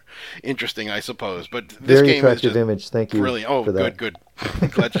more interesting, I suppose. But this Very game is attractive just image. Thank you brilliant. Oh, for that. good,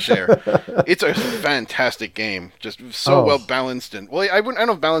 good. Glad to share. It's a fantastic game. Just so well Oh, balanced and well, I don't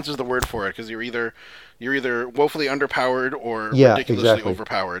know if balance is the word for it because you're either woefully underpowered or yeah, ridiculously exactly.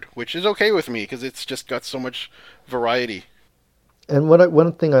 overpowered, which is okay with me because it's just got so much variety. And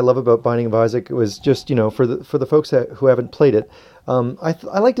one thing I love about Binding of Isaac was just, for the folks who haven't played it,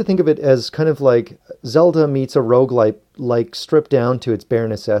 I like to think of it as kind of like Zelda meets a roguelike, like stripped down to its bare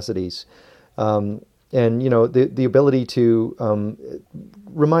necessities. And the ability to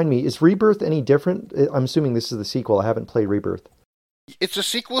remind me, is Rebirth any different? I'm assuming this is the sequel. I haven't played Rebirth. It's a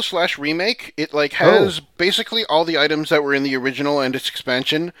sequel slash remake. It like Oh, has basically all the items that were in the original and its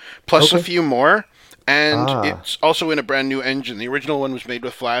expansion, plus a okay. few more. And Ah, it's also in a brand new engine. The original one was made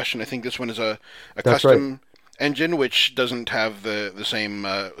with Flash, and I think this one is a that's right. custom engine, which doesn't have the same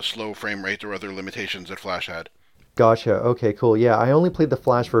slow frame rate or other limitations that Flash had. Gotcha. Okay, cool. Yeah, I only played the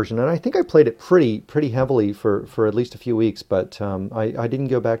Flash version, and I think I played it pretty heavily for at least a few weeks, but I didn't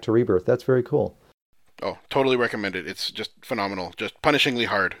go back to Rebirth. That's very cool. Oh, totally recommend it. It's just phenomenal, just punishingly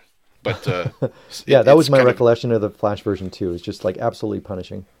hard. But Yeah, that it's was my kind of recollection of the Flash version too. It's just like absolutely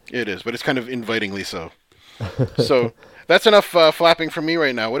punishing. it is, but it's kind of invitingly so. So that's enough flapping from me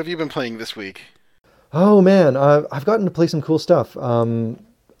right now. What have you been playing this week? Oh man, I've gotten to play some cool stuff.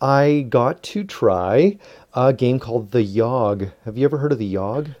 I got to try a game called The Yog. Have you ever heard of The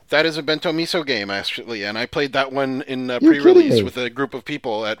Yog? That is a Bento Miso game, actually, and I played that one in You're kidding pre-release me. with a group of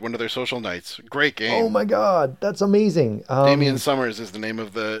people at one of their social nights. Great Oh game. my God, that's amazing. Damian Summers is the name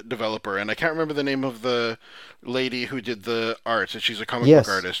of the developer, and I can't remember the name of the lady who did the art. She's a comic book Yes,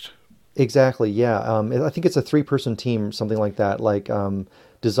 artist. exactly. Yeah, I think it's a three-person team, something like that, like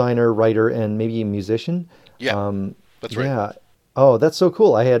designer, writer, and maybe a musician. Yeah, that's right. Yeah. Oh, that's so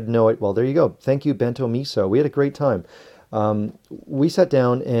cool. I had no. Well, there you go. Thank you, Bento Miso. We had a great time. We sat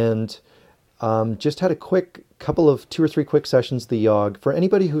down and just had a quick couple of 2 or 3 quick sessions of the Yogg. For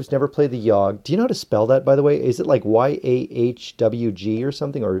anybody who's never played the Yogg, do you know how to spell that, by the way? Is it like YAHWG or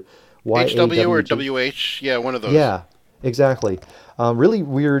something, or HW or YAWG? WH? Yeah, one of those. Yeah, exactly. Really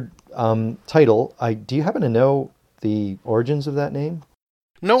weird title. Do you happen to know the origins of that name?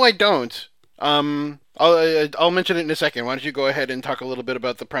 No, I don't. I'll mention it in a second. Why don't you go ahead and talk a little bit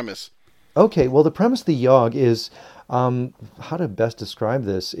about the premise? Okay, well, the premise of the Yogg is how to best describe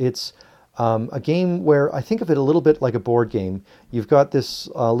this. It's a game where I think of it a little bit like a board game. You've got this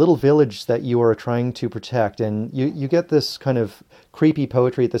little village that you are trying to protect, and you get this kind of creepy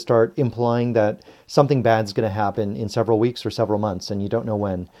poetry at the start implying that something bad's going to happen in several weeks or several months, and you don't know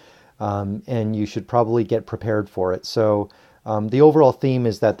when. And you should probably get prepared for it. So the overall theme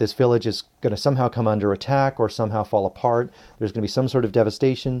is that this village is going to somehow come under attack or somehow fall apart. There's going to be some sort of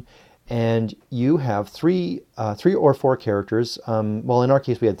devastation. And you have three or four characters. Well, in our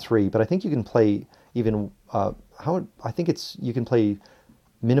case, we had three, but I think you can play even you can play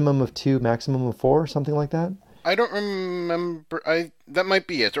minimum of two, maximum of four, something like that. I don't remember. That might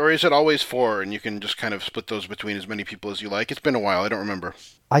be it, or is it always four, and you can just kind of split those between as many people as you like? It's been a while. I don't remember.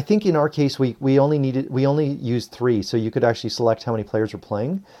 I think in our case we only used three, so you could actually select how many players are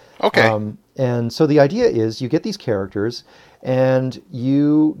playing. Okay. And so the idea is you get these characters, and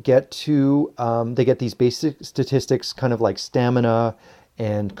you get to they get these basic statistics, kind of like stamina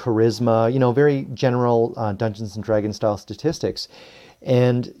and charisma, very general Dungeons and Dragons style statistics.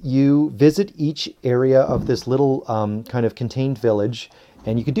 And you visit each area of this little kind of contained village,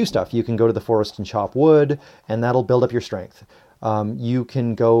 and you can do stuff. You can go to the forest and chop wood, and that'll build up your strength. You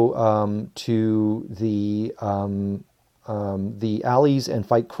can go to the alleys and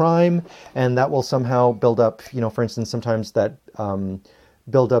fight crime, and that will somehow build up. For instance, sometimes that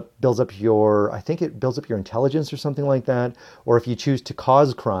builds up your. I think it builds up your intelligence or something like that. Or if you choose to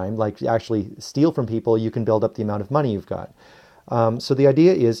cause crime, like actually steal from people, you can build up the amount of money you've got. So the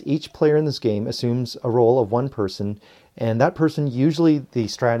idea is each player in this game assumes a role of one person, and that person, usually the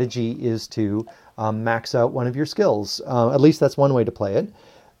strategy is to max out one of your skills. At least that's one way to play it.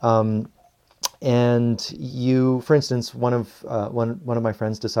 And you, for instance, one of my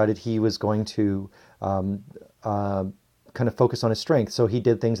friends decided he was going to kind of focus on his strength, so he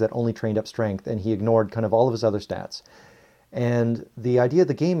did things that only trained up strength, and he ignored kind of all of his other stats. And the idea of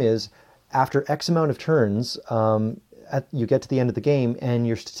the game is, after X amount of turns, you get to the end of the game, and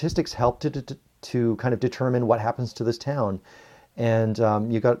your statistics help to kind of determine what happens to this town. And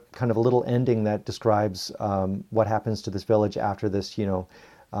you got kind of a little ending that describes what happens to this village after this,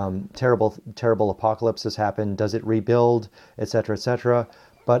 terrible apocalypse has happened. Does it rebuild, etc., etc.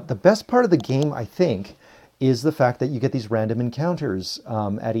 But the best part of the game, I think, is the fact that you get these random encounters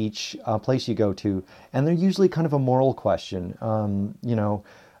at each place you go to, and they're usually kind of a moral question.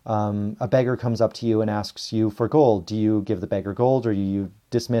 A beggar comes up to you and asks you for gold. Do you give the beggar gold, or do you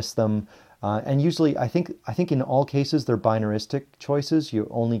dismiss them? And usually, I think in all cases they're binaristic choices. You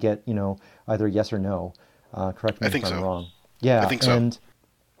only get either yes or no. Correct me if I'm wrong. Yeah, I think so. And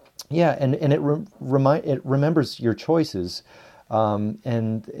it remembers your choices,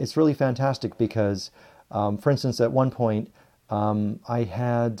 and it's really fantastic because, for instance, at one point I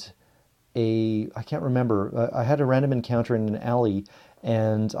had I can't remember. I had a random encounter in an alley.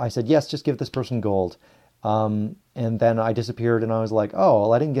 And I said, yes, just give this person gold. And then I disappeared, and I was like, oh,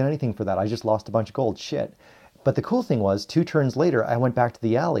 well, I didn't get anything for that. I just lost a bunch of gold. Shit. But the cool thing was, 2 turns later, I went back to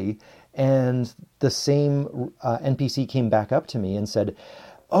the alley, and the same NPC came back up to me and said,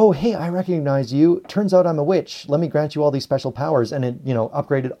 oh, hey, I recognize you. Turns out I'm a witch. Let me grant you all these special powers. And it,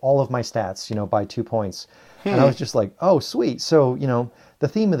 upgraded all of my stats, by 2 points. And I was just like, oh, sweet. So, the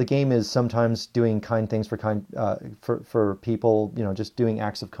theme of the game is sometimes doing kind things for people. Just doing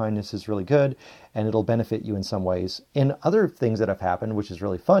acts of kindness is really good, and it'll benefit you in some ways. In other things that have happened, which is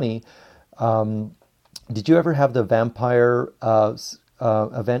really funny, did you ever have the vampire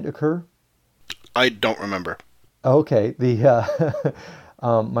event occur? I don't remember. Okay,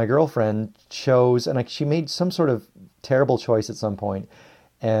 my girlfriend chose, and she made some sort of terrible choice at some point,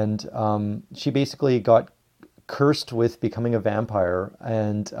 and she basically got cursed with becoming a vampire,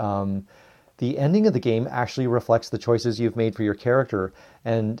 and the ending of the game actually reflects the choices you've made for your character.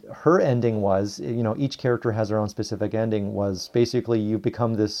 And her ending was, each character has their own specific ending, was basically you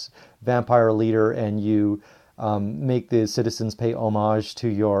become this vampire leader, and you make the citizens pay homage to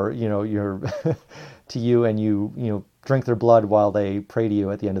your to you, and you drink their blood while they pray to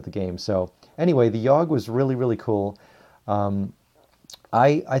you at the end of the game. So anyway, the Yogg was really, really cool.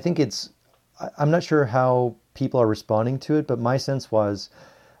 I think I'm not sure how people are responding to it, but my sense was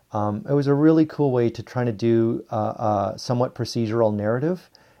it was a really cool way to try to do a somewhat procedural narrative.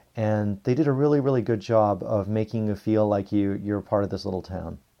 and they did a really, really good job of making you feel like you're a part of this little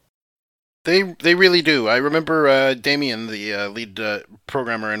town. They really do. I remember Damien, the lead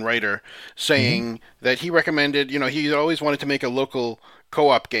programmer and writer, Hmm. saying that he recommended, he always wanted to make a local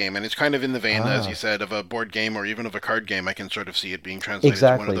co-op game, and it's kind of in the vein, as you Ah, said, of a board game or even of a card game. I can sort of see it being translated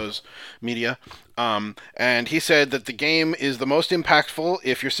to one of exactly. those media. And he said that the game is the most impactful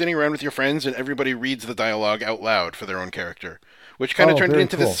if you're sitting around with your friends and everybody reads the dialogue out loud for their own character. Which kind of Oh, turned it very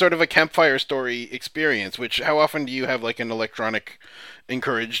into this cool. sort of a campfire story experience. Which how often do you have like an electronic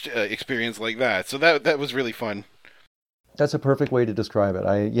encouraged experience like that? So that was really fun. That's a perfect way to describe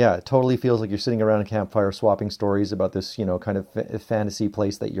it. Yeah, it totally feels like you're sitting around a campfire swapping stories about this, kind of fantasy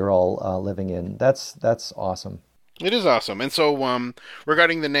place that you're all living in. That's awesome. It is awesome. And so,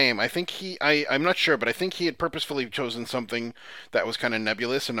 regarding the name, I think I'm not sure, but I think he had purposefully chosen something that was kind of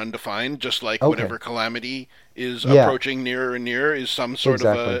nebulous and undefined, just like Okay. whatever calamity is Yeah, approaching nearer and nearer is some sort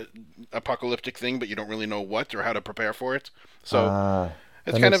of exactly. a apocalyptic thing, but you don't really know what or how to prepare for it. So Ah,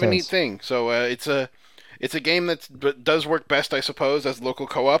 it's that kind makes of a neat sense. thing. So it's a game that does work best, I suppose, as local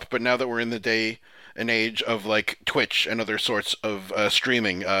co-op. But now that we're in the day and age of like Twitch and other sorts of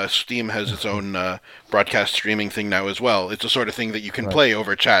streaming, Steam has its own broadcast streaming thing now as well. It's the sort of thing that you can Right. play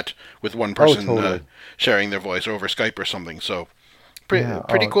over chat with one Oh, person totally. sharing their voice over Skype or something. So Yeah.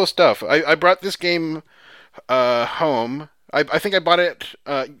 pretty Oh, cool stuff. I brought this game home. I think I bought it.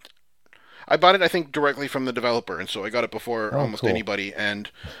 I bought it, I think, directly from the developer, and so I got it before oh, almost cool. anybody. And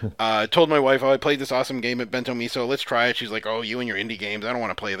told my wife, "Oh, I played this awesome game at Bento Miso. Let's try it." She's like, "Oh, you and your indie games. I don't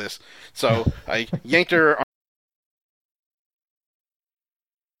want to play this." So I yanked her.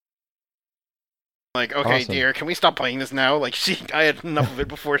 Like, okay, Awesome. dear, can we stop playing this now? Like, I had enough of it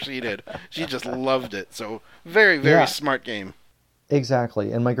before she did. She just loved it. So very, very Yeah, smart game.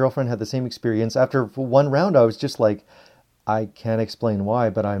 exactly. And my girlfriend had the same experience. After one round, I was just like, I can't explain why,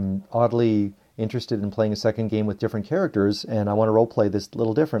 but I'm oddly interested in playing a second game with different characters, and I want to role play this a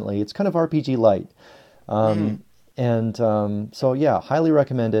little differently. It's kind of RPG light. Mm. And so, yeah, highly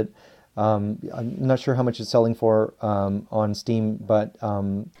recommend it. I'm not sure how much it's selling for on Steam, but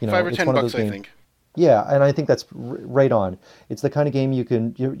Five or it's ten one of bucks, those I games. think. Yeah, and I think that's right on. It's the kind of game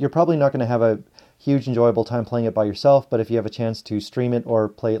you're probably not going to have a huge enjoyable time playing it by yourself, but if you have a chance to stream it or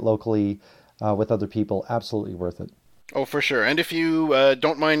play it locally with other people, absolutely worth it. Oh, for sure. And if you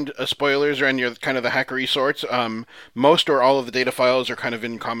don't mind spoilers or any of kind of the hackery sorts, most or all of the data files are kind of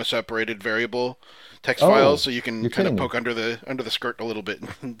in comma separated variable text files, Oh, so you can you're kind of kidding me. poke under the skirt a little bit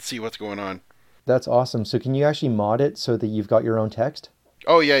and see what's going on. That's awesome. So can you actually mod it so that you've got your own text?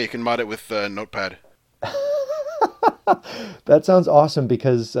 Oh yeah, you can mod it with Notepad. That sounds awesome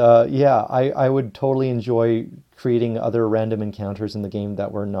because, yeah, I would totally enjoy creating other random encounters in the game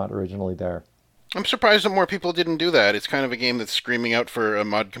that were not originally there. I'm surprised that more people didn't do that. It's kind of a game that's screaming out for a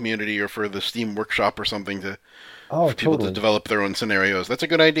mod community or for the Steam Workshop or something to Oh, for people to totally. develop their own scenarios. That's a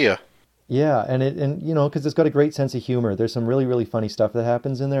good idea. Yeah, and because it's got a great sense of humor. There's some really, really funny stuff that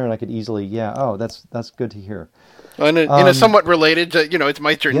happens in there, and I could easily, yeah, oh, that's good to hear. In a Um, somewhat related, it's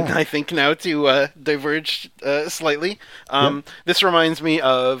my turn, yeah, I think, now to diverge slightly. yep. This reminds me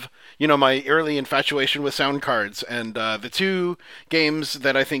of, my early infatuation with sound cards. And the two games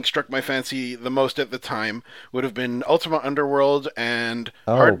that I think struck my fancy the most at the time would have been Ultima Underworld and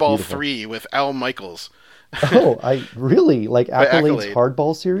Oh, Hardball beautiful. 3 with Al Michaels Oh, I really like by Accolade's Accolade.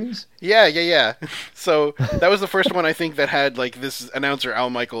 Hardball series. Yeah, yeah, yeah. So that was the first one I think that had like this announcer Al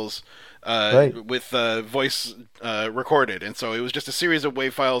Michaels Right, with voice recorded, and so it was just a series of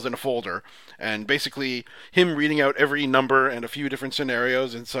WAV files in a folder, and basically him reading out every number and a few different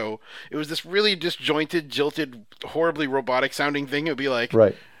scenarios, and so it was this really disjointed, jilted, horribly robotic sounding thing. It would be like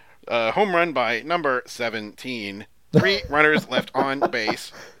right. home run by number 17, three runners left on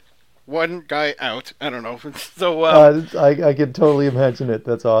base, one guy out. I don't know. So I could totally imagine it.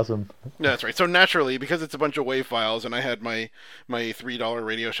 That's awesome. yeah, that's right. So naturally, because it's a bunch of WAV files, and I had my $3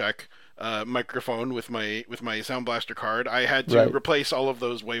 Radio Shack microphone with my Sound Blaster card, I had to Right. replace all of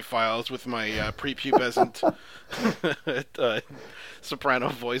those WAV files with my prepubescent soprano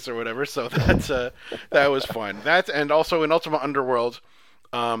voice or whatever. So that was fun. That and also in Ultima Underworld,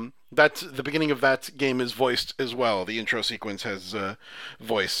 that's the beginning of that game is voiced as well. The intro sequence has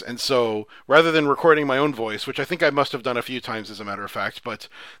voice, and so rather than recording my own voice, which I think I must have done a few times as a matter of fact, but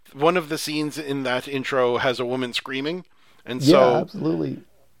one of the scenes in that intro has a woman screaming, and Yeah, so absolutely.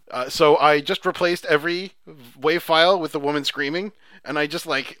 so I just replaced every wave file with the woman screaming, and I just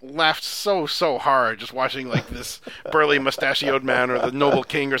like laughed so hard just watching like this burly mustachioed man or the noble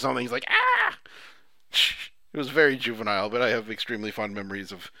king or something. He's like ah. It was very juvenile, but I have extremely fond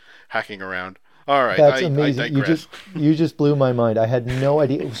memories of hacking around. All right, That's I amazing. digress. You just blew my mind. I had no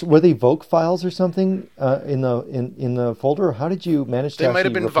idea. Were they Vogue files or something in the folder? How did you manage to They might have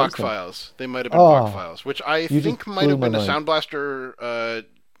actually been replace VOC them? files. They might have been VOC Oh, files, which I you just think might blew have my been a mind. Sound Blaster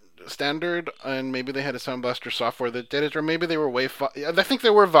standard, and maybe they had a Sound Blaster software that did it, or maybe they were I think they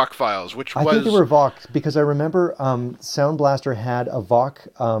were VOC files, which I think they was were Vox because I remember Sound Blaster had a Vox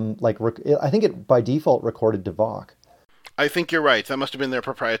I think it by default recorded to Vox. I think you're right. That must have been their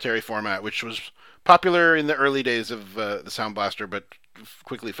proprietary format, which was popular in the early days of the Sound Blaster, but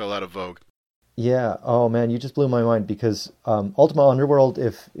quickly fell out of vogue. Yeah. Oh man, you just blew my mind because Ultima Underworld,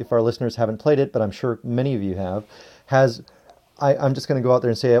 if our listeners haven't played it, but I'm sure many of you have, has I'm just going to go out there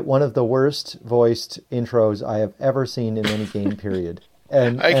and say it, one of the worst voiced intros I have ever seen in any game. Period.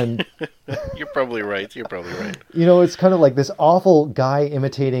 And You're probably right. You're probably right. it's kind of like this awful guy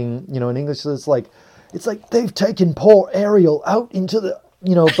imitating, in English. It's like they've taken poor Ariel out into the,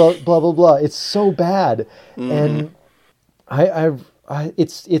 blah blah blah blah. It's so bad, and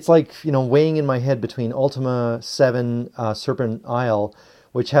it's like weighing in my head between Ultima 7 Serpent Isle,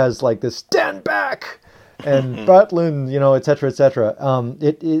 which has like this stand back and Batlin, etc. etc.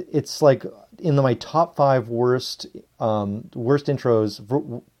 It's like in my top 5 worst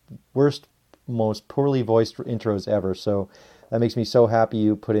intros, worst most poorly voiced intros ever. So that makes me so happy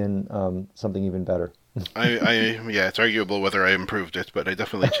you put in something even better. Yeah, it's arguable whether I improved it, but I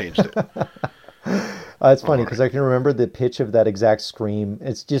definitely changed it. It's funny because I can remember the pitch of that exact scream.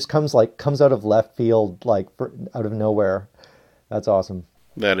 It just comes out of left field, like out of nowhere. That's awesome.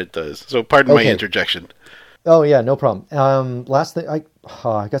 That it does. So pardon my interjection. Oh yeah, no problem. Last thing, I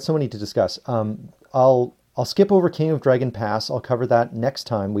got so many to discuss. I'll skip over King of Dragon Pass. I'll cover that next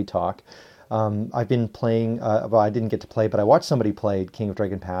time we talk. I've been playing. Well, I didn't get to play, but I watched somebody play King of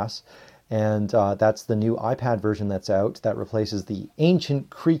Dragon Pass. And that's the new iPad version that's out that replaces the ancient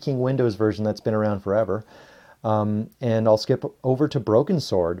creaking Windows version that's been around forever. And I'll skip over to Broken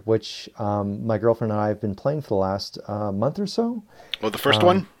Sword, which my girlfriend and I have been playing for the last month or so. Oh, the first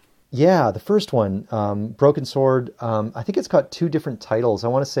one? Yeah, the first one. Broken Sword, I think it's got 2 different titles. I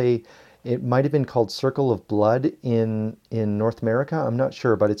want to say it might have been called Circle of Blood in North America. I'm not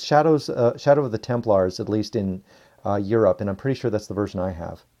sure, but it's Shadow of the Templars, at least in Europe, and I'm pretty sure that's the version I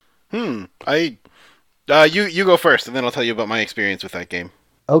have. You go first, and then I'll tell you about my experience with that game.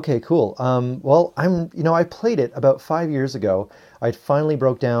 Okay, cool. Well, I played it about 5 years ago. I finally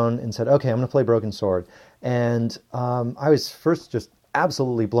broke down and said, okay, I'm going to play Broken Sword. And I was first just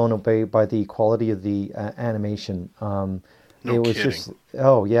absolutely blown away by the quality of the animation. No it was kidding. just,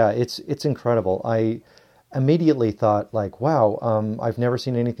 oh yeah, it's incredible. I immediately thought like, wow, I've never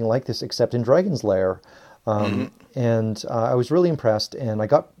seen anything like this except in Dragon's Lair. And I was really impressed, and I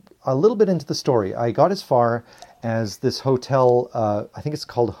got a little bit into the story. I got as far as this hotel, I think it's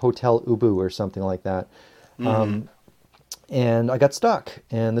called Hotel Ubu or something like that. And I got stuck.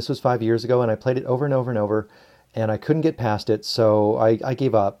 And this was 5 years ago, and I played it over and over and over, and I couldn't get past it. So I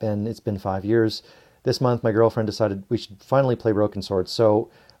gave up, and it's been 5 years. This month, my girlfriend decided we should finally play Broken Sword.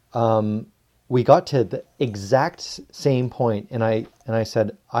 So we got to the exact same point, and I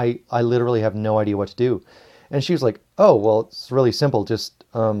said, I literally have no idea what to do. And she was like, "Oh, well, it's really simple. Just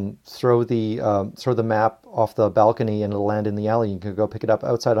throw the map off the balcony and it'll land in the alley. You can go pick it up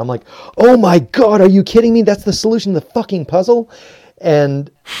outside." I'm like, "Oh my God, are you kidding me? That's the solution to the fucking puzzle."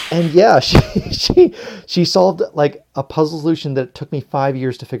 And yeah, she solved like a puzzle solution that took me 5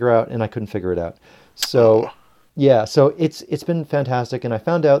 years to figure out, and I couldn't figure it out. So yeah, so it's been fantastic, and I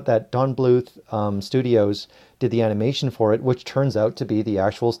found out that Don Bluth Studios did the animation for it, which turns out to be the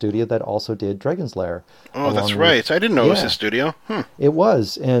actual studio that also did Dragon's Lair. Oh, that's right. I didn't know it was his studio. It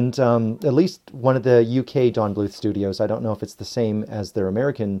was, and at least one of the UK Don Bluth studios. I don't know if it's the same as their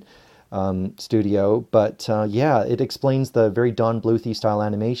American studio, but yeah, it explains the very Don Bluthy style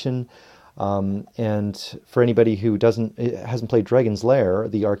animation. And for anybody who hasn't played Dragon's Lair,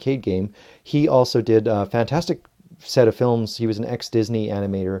 the arcade game, he also did a fantastic set of films. He was an ex-Disney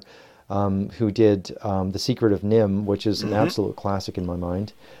animator who did The Secret of Nim, which is an absolute classic in my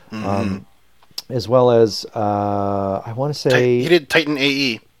mind. As well as, I want to say... He did Titan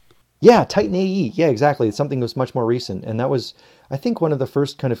AE. Yeah, Titan AE. Yeah, exactly. It's something that was much more recent. And that was, I think, one of the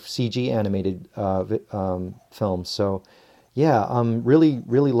first kind of CG animated films. So... yeah, I'm really,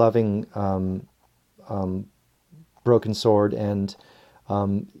 really loving Broken Sword, and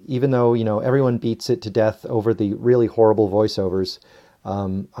even though everyone beats it to death over the really horrible voiceovers,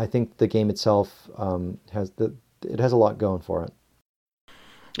 I think the game itself has a lot going for it.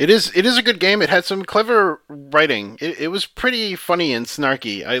 It is a good game. It had some clever writing. It was pretty funny and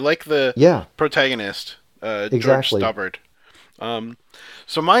snarky. I like the protagonist, exactly. George Stobbart.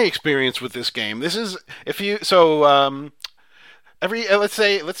 So my experience with this game, this is if you so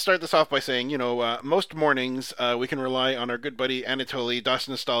let's start this off by saying, most mornings we can rely on our good buddy Anatoly DOS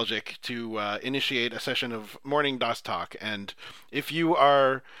Nostalgic to initiate a session of morning DOS talk. And if you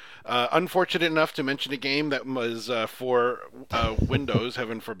are unfortunate enough to mention a game that was for Windows,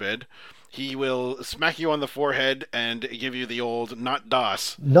 heaven forbid, he will smack you on the forehead and give you the old "not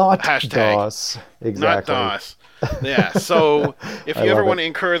DOS" Not hashtag. DOS. Exactly. Not DOS. Yeah, so if you ever love want it. to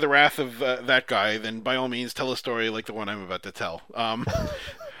incur the wrath of that guy, then by all means tell a story like the one I'm about to tell.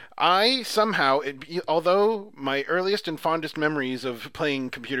 I somehow, although my earliest and fondest memories of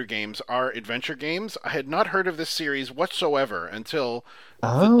playing computer games are adventure games, I had not heard of this series whatsoever until the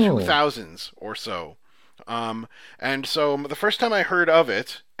Oh. 2000s or so. And so the first time I heard of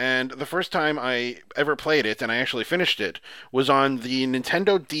it, and the first time I ever played it, and I actually finished it, was on the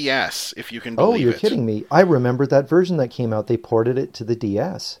Nintendo DS, if you can Oh, believe you're it. kidding me. I remember that version that came out. They ported it to the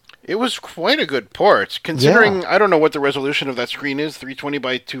DS. It was quite a good port, considering I don't know what the resolution of that screen is, 320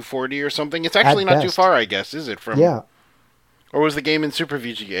 by 240 or something. It's actually not too best. far, I guess, is it? Yeah. Or was the game in Super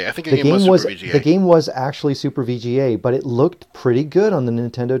VGA? I think the The game game was was Super VGA. the game was actually Super VGA, but it looked pretty good on the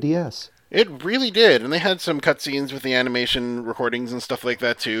Nintendo DS. It really did, and they had some cutscenes with the animation recordings and stuff like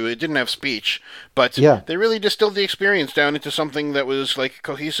that too. It didn't have speech, but they really distilled the experience down into something that was like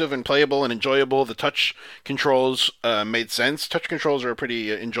cohesive and playable and enjoyable. The touch controls made sense. Touch controls are a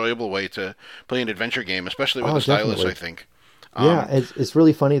pretty enjoyable way to play an adventure game, especially with the stylus, definitely. I think. Yeah, it's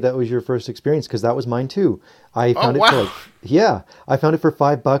really funny that was your first experience because that was mine too. I found it for I found it for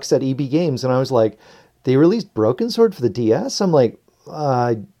 $5 at EB Games, and I was like, they released Broken Sword for the DS. I'm like,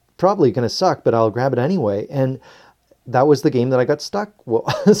 probably gonna suck, but I'll grab it anyway. And that was the game that I got stuck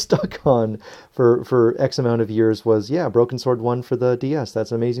on for X amount of years. Was Broken Sword 1 for the DS.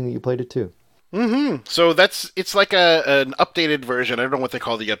 That's amazing that you played it too. Mm-hmm. So it's like an updated version. I don't know what they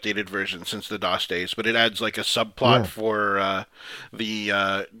call the updated version since the DOS days, but it adds like a subplot for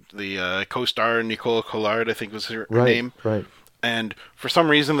the co-star Nicole Collard, I think was her name. Right. And for some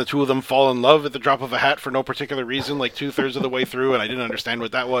reason, the two of them fall in love at the drop of a hat for no particular reason, like 2/3 of the way through, and I didn't understand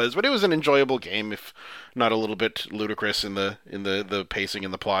what that was. But it was an enjoyable game, if not a little bit ludicrous in the pacing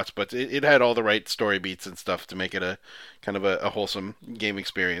and the plots. But it had all the right story beats and stuff to make it a kind of a wholesome game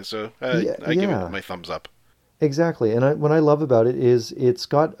experience. So I give it my thumbs up. Exactly, and what I love about it is it's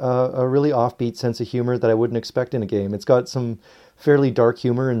got a really offbeat sense of humor that I wouldn't expect in a game. It's got some fairly dark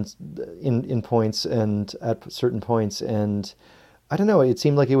humor in points and at certain points, and I don't know. It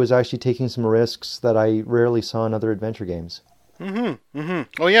seemed like it was actually taking some risks that I rarely saw in other adventure games. Mm-hmm.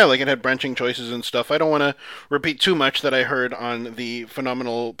 Mm-hmm. Oh yeah, like it had branching choices and stuff. I don't want to repeat too much that I heard on the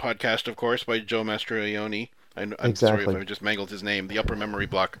phenomenal podcast, of course, by Joe Mastroianni. I'm sorry if I just mangled his name. The Upper Memory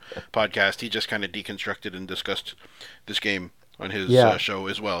Block podcast. He just kind of deconstructed and discussed this game on his show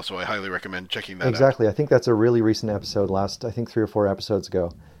as well. So I highly recommend checking that out. Exactly. I think that's a really recent episode. I think 3 or 4 episodes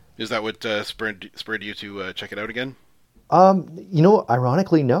ago. Is that what spurred you to check it out again?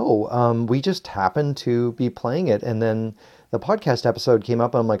 Ironically, no. We just happened to be playing it, and then the podcast episode came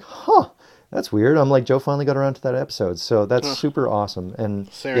up, and I'm like, that's weird. I'm like, Joe finally got around to that episode, so that's super awesome. And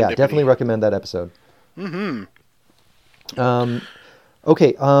definitely recommend that episode. Mm-hmm.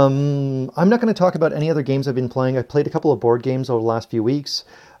 Okay, I'm not going to talk about any other games I've been playing. I played a couple of board games over the last few weeks,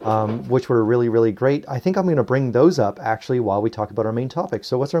 which were really, really great. I think I'm going to bring those up, actually, while we talk about our main topic.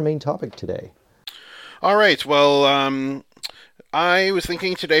 So what's our main topic today? All right, well, I was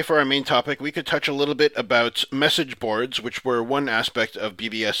thinking today for our main topic, we could touch a little bit about message boards, which were one aspect of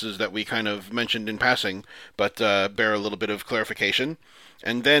BBSes that we kind of mentioned in passing, but bear a little bit of clarification.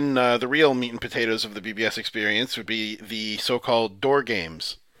 And then the real meat and potatoes of the BBS experience would be the so-called door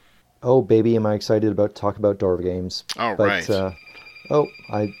games. Oh, baby, am I excited to talk about door games. Right.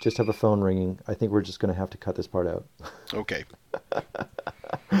 I just have a phone ringing. I think we're just going to have to cut this part out. Okay.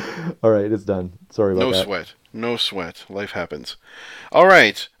 All right, it's done. Sorry about that. No sweat. Life happens. All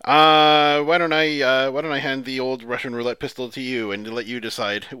right. Why don't I hand the old Russian roulette pistol to you and let you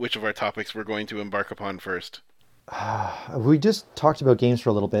decide which of our topics we're going to embark upon first. We just talked about games for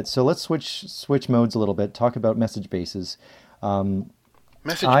a little bit, so let's switch modes a little bit. Talk about message bases.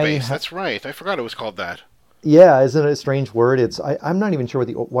 Message base. That's right. I forgot it was called that. Yeah, isn't it a strange word? I'm not even sure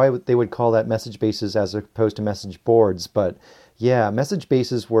why they would call that message bases as opposed to message boards, but yeah, message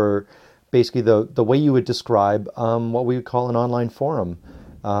bases were basically the way you would describe what we would call an online forum.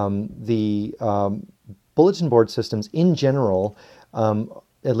 The bulletin board systems in general,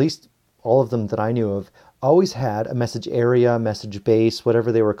 at least all of them that I knew of, always had a message area, message base,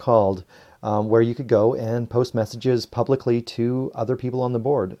 whatever they were called, where you could go and post messages publicly to other people on the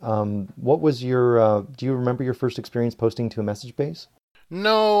board. What was your, do you remember your first experience posting to a message base?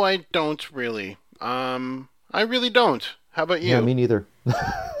 No, I don't really. I really don't. How about you? Yeah, me neither.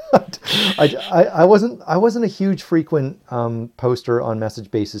 I wasn't a huge frequent poster on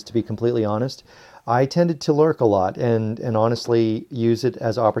message bases, to be completely honest. I tended to lurk a lot and honestly use it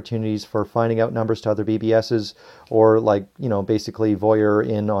as opportunities for finding out numbers to other BBSs, or basically voyeur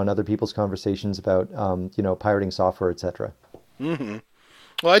in on other people's conversations about pirating software, etc. Mm-hmm.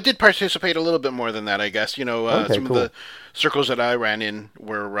 Well, I did participate a little bit more than that, I guess. Okay, some cool. of the circles that I ran in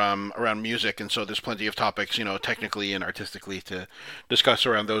were around music, and so there's plenty of topics, technically and artistically to discuss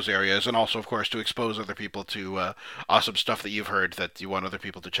around those areas, and also, of course, to expose other people to awesome stuff that you've heard that you want other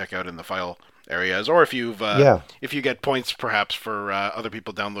people to check out in the file areas, or if if you get points perhaps for other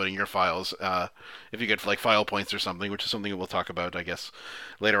people downloading your files, if you get like file points or something, which is something we'll talk about, I guess,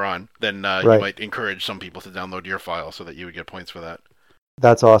 later on, then you might encourage some people to download your file so that you would get points for that.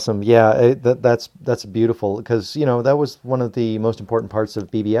 That's awesome. Yeah, that's beautiful, because that was one of the most important parts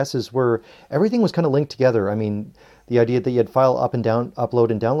of BBSs, where everything was kind of linked together. I mean, the idea that you had file upload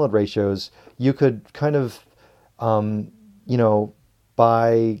and download ratios, you could kind of,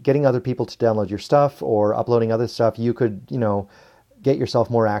 by getting other people to download your stuff or uploading other stuff, you could, get yourself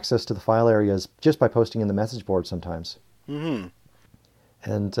more access to the file areas just by posting in the message board sometimes. Mm-hmm.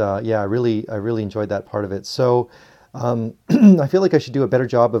 And I really enjoyed that part of it. So. I feel like I should do a better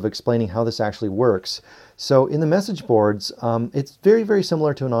job of explaining how this actually works. So in the message boards, it's very, very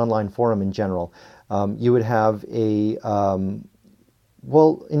similar to an online forum in general. You would have a, in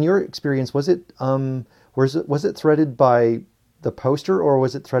your experience, was it threaded by the poster, or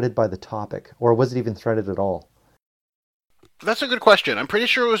was it threaded by the topic, or was it even threaded at all? That's a good question. I'm pretty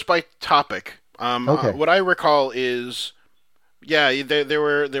sure it was by topic. Okay. What I recall is... Yeah, there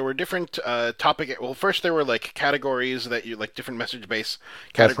were different topic. Well, first there were like categories that you like, different message base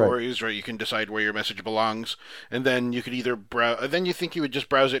categories, where you can decide where your message belongs, and then you could either browse. Then you think you would just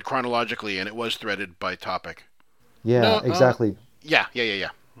browse it chronologically, and it was threaded by topic. Yeah, No, exactly. Yeah.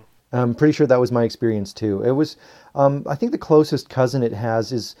 I'm pretty sure that was my experience too. It was, I think the closest cousin it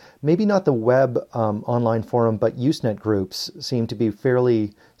has is maybe not the web online forum, but Usenet groups seem to be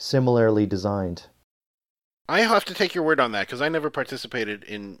fairly similarly designed. I have to take your word on that, because I never participated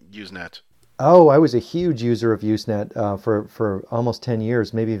in Usenet. Oh, I was a huge user of Usenet for almost 10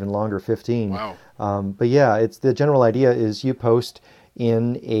 years, maybe even longer, 15. Wow. But yeah, it's the general idea is you post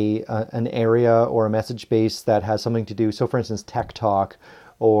in an area or a message base that has something to do. So, for instance, tech talk,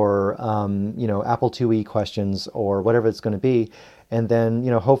 or Apple IIe questions, or whatever it's going to be, and then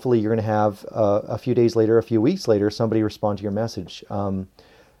hopefully you're going to have a few days later, a few weeks later, somebody respond to your message.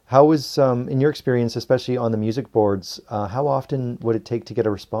 How was, in your experience, especially on the music boards, how often would it take to get a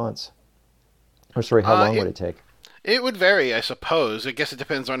response? Or sorry, how long would it take? It would vary, I suppose. I guess it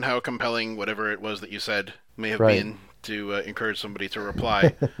depends on how compelling whatever it was that you said may have been to encourage somebody to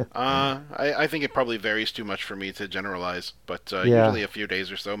reply. I think it probably varies too much for me to generalize, but usually a few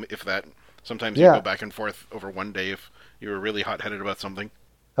days or so, if that. Sometimes you go back and forth over one day if you were really hot-headed about something.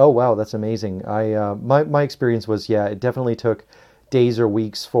 Oh, wow, that's amazing. My experience was, it definitely took days or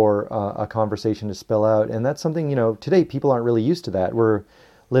weeks for a conversation to spill out. And that's something, today people aren't really used to that. We're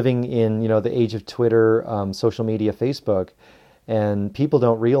living in, the age of Twitter, social media, Facebook, and people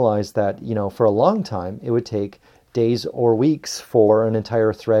don't realize that, for a long time, it would take days or weeks for an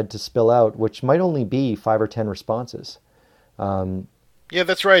entire thread to spill out, which might only be 5 or 10 responses. Yeah,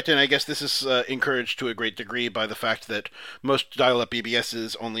 that's right, and I guess this is encouraged to a great degree by the fact that most dial-up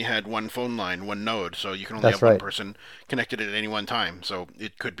BBSs only had one phone line, one node, so you can only have one person connected at any one time. So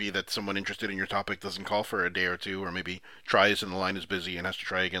it could be that someone interested in your topic doesn't call for a day or two, or maybe tries and the line is busy and has to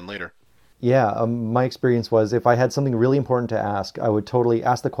try again later. Yeah, my experience was if I had something really important to ask, I would totally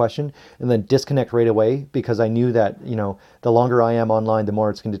ask the question and then disconnect right away, because I knew that, the longer I am online, the more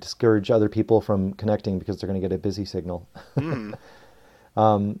it's going to discourage other people from connecting, because they're going to get a busy signal. Mm.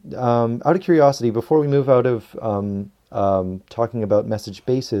 Out of curiosity, before we move out of talking about message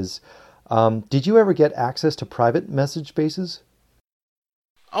bases, did you ever get access to private message bases?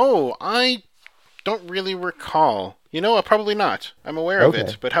 Oh, I don't really recall. Probably not. I'm aware of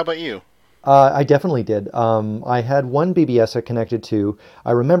it, but how about you? I definitely did. I had one BBS I connected to.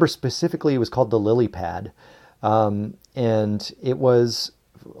 I remember specifically it was called the Lily Pad. And it was,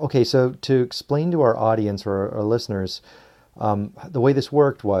 okay, so to explain to our audience or our listeners, the way this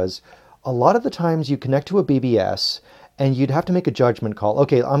worked was a lot of the times you connect to a BBS and you'd have to make a judgment call.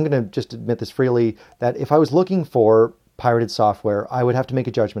 Okay, I'm going to just admit this freely, that if I was looking for pirated software, I would have to make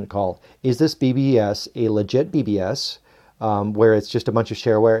a judgment call. Is this BBS a legit BBS? where it's just a bunch of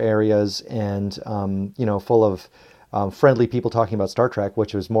shareware areas and, full of friendly people talking about Star Trek,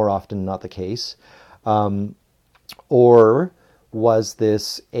 which was more often not the case? Or was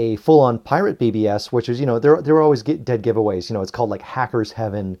this a full-on pirate BBS, which is, there were always dead giveaways. It's called like Hacker's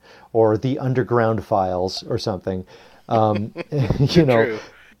Heaven or The Underground Files or something. True.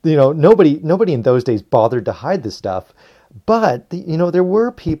 Nobody in those days bothered to hide this stuff. But, there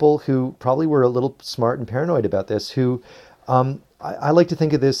were people who probably were a little smart and paranoid about this who, I like to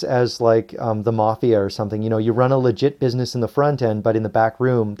think of this as like the mafia or something. You run a legit business in the front end, but in the back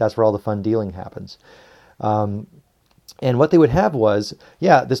room, that's where all the fun dealing happens. And what they would have was,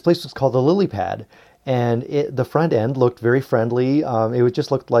 this place was called the Lily Pad. And the front end looked very friendly. It would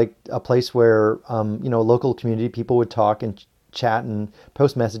just looked like a place where, local community people would talk and chat and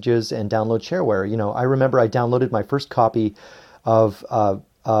post messages and download shareware. I remember I downloaded my first copy of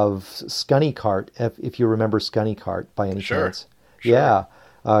Scunny Cart, if you remember Scunny Cart by any chance. Sure. Yeah.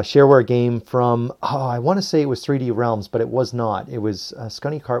 Shareware game from, I want to say it was 3D Realms, but it was not. It was,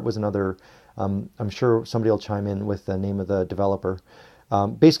 Scunny Cart was another, I'm sure somebody will chime in with the name of the developer.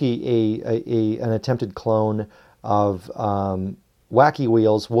 Basically an attempted clone of Wacky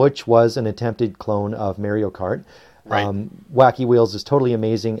Wheels, which was an attempted clone of Mario Kart. Right. Wacky Wheels is totally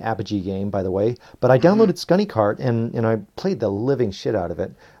amazing Apogee game, by the way. But I downloaded Scunny Cart and I played the living shit out of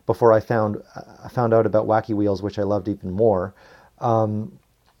it before I found out about Wacky Wheels, which I loved even more. And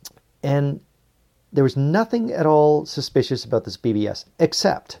there was nothing at all suspicious about this BBS,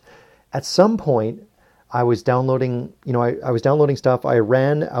 except at some point I was downloading, I was downloading stuff. I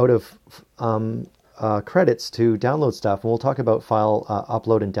ran out of credits to download stuff, and we'll talk about file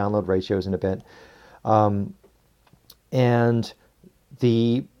upload and download ratios in a bit. And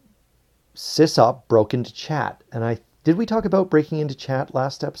the sysop broke into chat. And did we talk about breaking into chat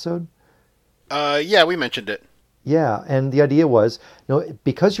last episode? Yeah, we mentioned it. Yeah, and the idea was,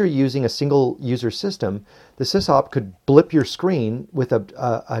 because you're using a single user system, the sysop could blip your screen with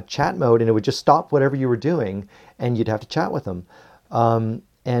a chat mode, and it would just stop whatever you were doing, and you'd have to chat with them. And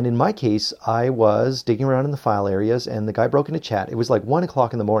in my case, I was digging around in the file areas, and the guy broke into chat. It was like 1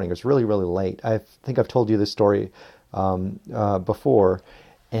 o'clock in the morning. It was really, really late. I think I've told you this story before.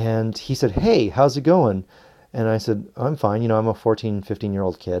 And he said, "Hey, how's it going?" And I said, "I'm fine. I'm a 14,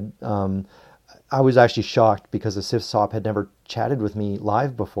 15-year-old kid." I was actually shocked because the sysop had never chatted with me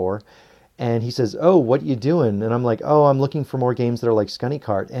live before. And he says, "Oh, what are you doing?" And I'm like, "Oh, I'm looking for more games that are like Scunny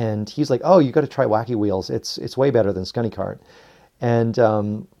Cart." And he's like, "Oh, you got to try Wacky Wheels. It's way better than Scunny Cart." And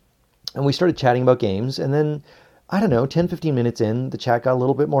we started chatting about games. And then, I don't know, 10, 15 minutes in, the chat got a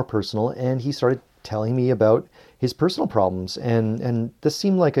little bit more personal, and he started telling me about his personal problems. And this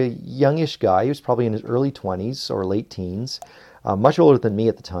seemed like a youngish guy. He was probably in his early 20s or late teens, much older than me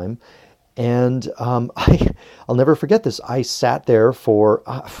at the time. And I'll never forget this. I sat there for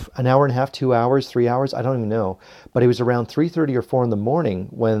an hour and a half, 2 hours, 3 hours. I don't even know. But it was around 3:30 or 4 in the morning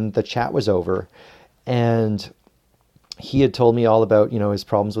when the chat was over. And he had told me all about, his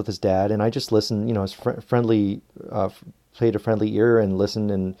problems with his dad. And I just listened, his friendly, played a friendly ear and listened,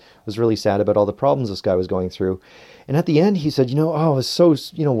 and was really sad about all the problems this guy was going through. And at the end, he said, "Oh, it was so,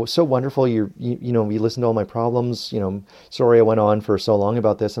 so wonderful. You listened to all my problems. Sorry I went on for so long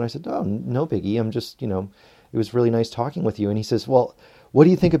about this." And I said, "Oh, no biggie. I'm just, it was really nice talking with you." And he says, "Well, what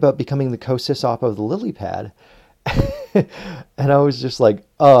do you think about becoming the co-sysop of the Lily Pad?" And I was just like,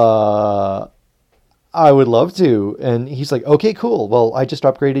 I would love to. And he's like, "Okay, cool. Well, I just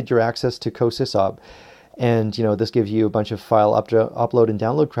upgraded your access to co-sysop. And, this gives you a bunch of file upload and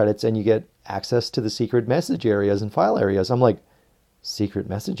download credits, and you get access to the secret message areas and file areas." I'm like, secret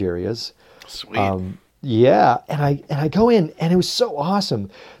message areas? Sweet. Yeah. And I go in, and it was so awesome.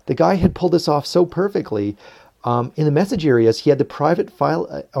 The guy had pulled this off so perfectly. In the message areas, he had the private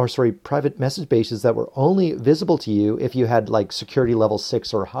message bases that were only visible to you if you had like security level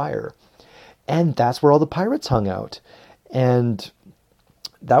 6 or higher. And that's where all the pirates hung out. And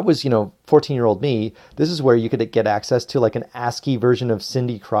that was, 14-year-old me. This is where you could get access to like an ASCII version of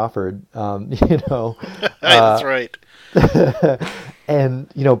Cindy Crawford, That's right. And,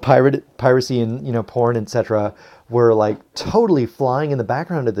 piracy and, porn, etc. were like totally flying in the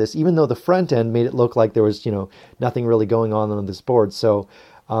background of this, even though the front end made it look like there was, nothing really going on this board. So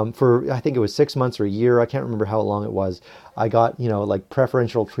for, I think it was 6 months or a year, I can't remember how long it was, I got, like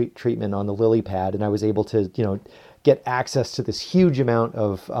preferential treatment on the Lily Pad, and I was able to, get access to this huge amount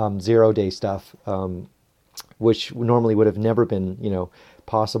of 0-day stuff, which normally would have never been,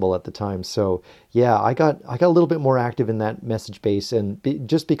 possible at the time. So yeah, I got a little bit more active in that message base, and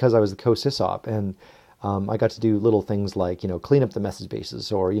just because I was the co-sysop, and I got to do little things like, clean up the message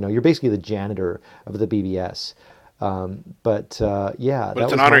bases, or, you're basically the janitor of the BBS. Yeah, But that it's an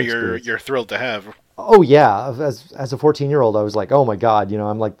was my honor experience. you're thrilled to have. Oh yeah, as a 14-year-old, I was like, oh my God,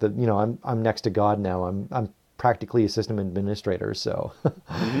 I'm like I'm next to God now. I'm practically a system administrator. So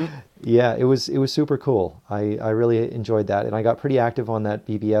Hmm. yeah, it was super cool. I really enjoyed that, and I got pretty active on that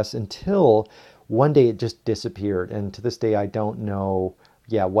BBS until one day it just disappeared, and to this day I don't know.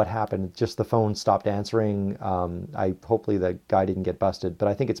 Yeah, what happened? Just the phone stopped answering. I hopefully the guy didn't get busted, but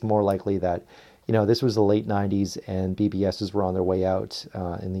I think it's more likely that this was the late '90s and BBSs were on their way out,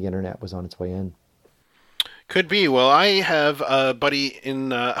 and the internet was on its way in. Could be. Well, I have a buddy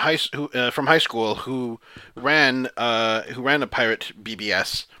in from high school who ran a pirate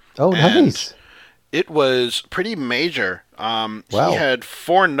BBS, Oh, and nice! it was pretty major. He Wow, had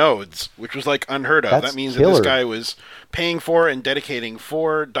 4 nodes, which was like unheard of. That that's means that this killer. guy was paying for and dedicating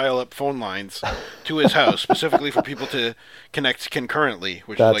 4 dial-up phone lines to his house specifically for people to connect concurrently,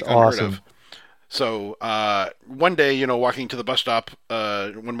 which is That's like unheard of. awesome. So one day, walking to the bus stop,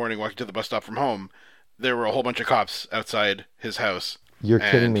 one morning walking to the bus stop from home, there were a whole bunch of cops outside his house, You're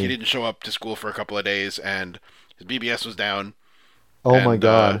kidding and he me. didn't show up to school for a couple of days, and his BBS was down, Oh my and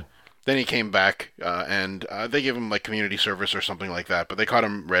God. then he came back, and they gave him like community service or something like that, but they caught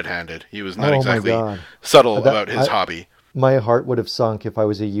him red-handed. He was not Oh my exactly God. subtle That about his hobby. my heart would have sunk if I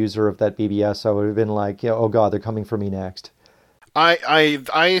was a user of that BBS. I would have been like, yeah, oh God, they're coming for me next.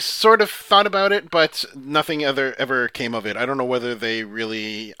 I sort of thought about it, but nothing ever came of it. I don't know whether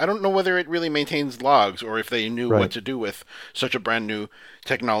it really maintains logs or if they knew what Right. to do with such a brand new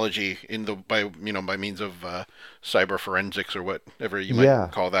technology by means of cyber forensics or whatever you might Yeah.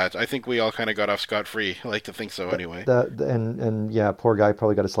 call that. I think we all kind of got off scot free. I like to think so anyway. And yeah, poor guy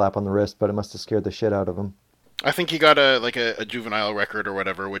probably got a slap on the wrist, but it must have scared the shit out of him. I think he got a juvenile record or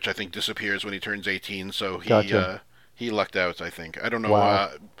whatever, which I think disappears when he turns 18. So Gotcha. he lucked out. I think. I don't know. Wow.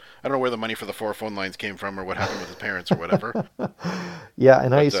 I don't know where the money for the 4 phone lines came from or what happened with his parents or whatever. Yeah,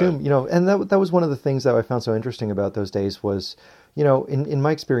 and I But assume, and that was one of the things that I found so interesting about those days was, in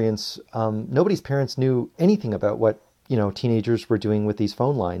my experience, nobody's parents knew anything about what, teenagers were doing with these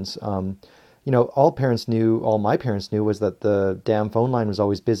phone lines. All my parents knew was that the damn phone line was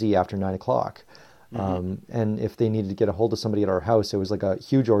always busy after 9 o'clock. hmm And if they needed to get a hold of somebody at our house, it was like a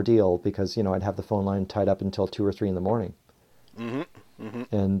huge ordeal because, I'd have the phone line tied up until 2 or 3 in the morning. hmm hmm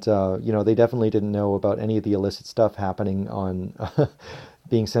And, they definitely didn't know about any of the illicit stuff happening on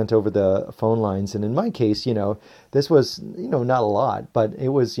being sent over the phone lines. And in my case, this was, not a lot, but it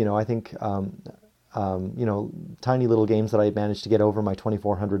was, I think, tiny little games that I managed to get over my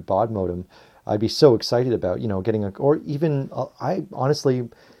 2400 baud modem. I'd be so excited about, getting or even, I honestly,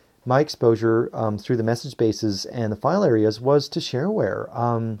 my exposure through the message bases and the file areas was to shareware.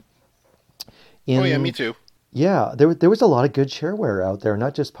 Oh yeah, me In too. Yeah, there was a lot of good shareware out there,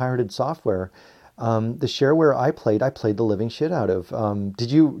 not just pirated software. The shareware I played the living shit out of. Do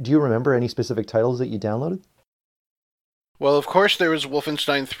you remember any specific titles that you downloaded? Well, of course there was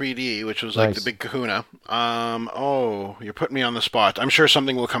Wolfenstein 3D, which was like the Nice. big kahuna. Oh, you're putting me on the spot. I'm sure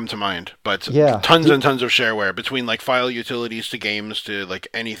something will come to mind, but Yeah. tons and tons of shareware between like file utilities to games to like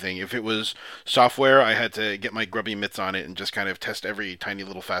anything. If it was software, I had to get my grubby mitts on it and just kind of test every tiny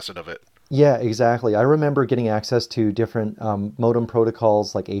little facet of it. Yeah, exactly. I remember getting access to different modem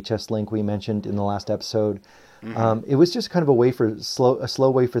protocols like HS-Link we mentioned in the last episode. Hmm. It was just kind of a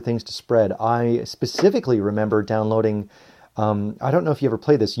slow way for things to spread. I specifically remember downloading. I don't know if you ever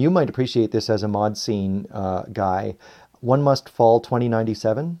played this. You might appreciate this as a mod scene guy. One Must Fall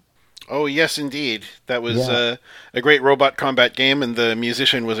 2097. Oh yes, indeed. That was Yeah. a great robot combat game, and the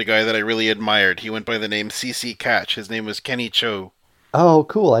musician was a guy that I really admired. He went by the name CC Catch. His name was Kenny Cho. Oh,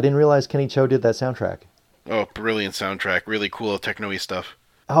 cool. I didn't realize Kenny Cho did that soundtrack. Oh, brilliant soundtrack. Really cool techno-y stuff.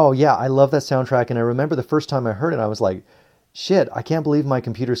 Oh yeah, I love that soundtrack, and I remember the first time I heard it, I was like, "Shit, I can't believe my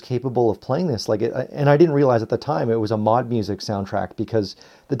computer's capable of playing this." Like it, and I didn't realize at the time it was a mod music soundtrack because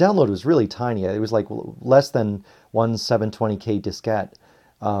the download was really tiny. It was like less than one 720K diskette.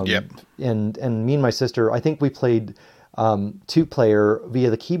 Yep. And me and my sister, I think we played two player via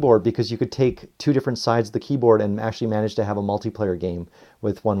the keyboard because you could take two different sides of the keyboard and actually manage to have a multiplayer game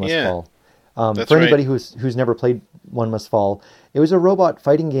with One Must Yeah, Fall. that's For right. anybody who's never played One Must Fall, it was a robot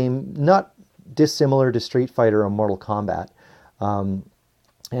fighting game, not dissimilar to Street Fighter or Mortal Kombat.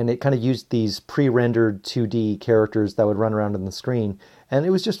 And it kind of used these pre-rendered 2D characters that would run around on the screen, and it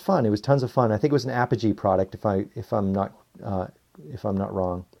was just fun. It was tons of fun. I think it was an Apogee product, if I'm not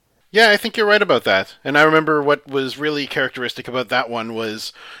wrong. Yeah, I think you're right about that. And I remember what was really characteristic about that one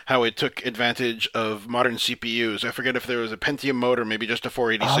was how it took advantage of modern CPUs. I forget if there was a Pentium mode or maybe just a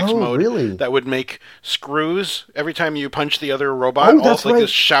 486 Oh, mode really? that would make screws every time you punch the other robot. Oh, All that's like this right.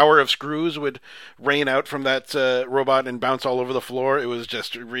 shower of screws would rain out from that robot and bounce all over the floor. It was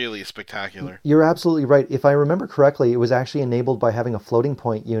just really spectacular. You're absolutely right. If I remember correctly, it was actually enabled by having a floating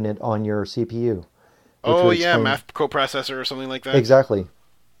point unit on your CPU, which Oh would yeah, explain math coprocessor or something like that. exactly.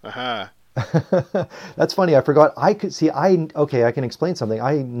 Aha. That's funny. I forgot. I could see. Okay. I can explain something.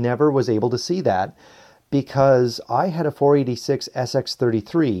 I never was able to see that because I had a 486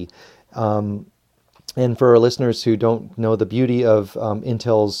 SX33. And for our listeners who don't know the beauty of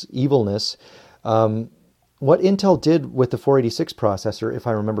Intel's evilness, what Intel did with the 486 processor, if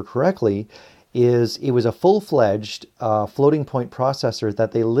I remember correctly, is it was a full-fledged floating point processor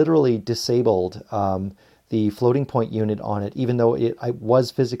that they literally disabled the floating point unit on it, even though I was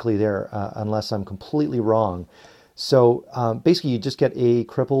physically there, unless I'm completely wrong. So basically, you just get a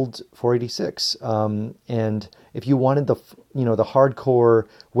crippled 486, and if you wanted the hardcore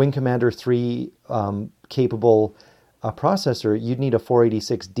Wing Commander 3 capable processor, you'd need a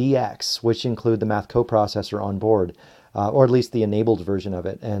 486DX, which include the math coprocessor on board, or at least the enabled version of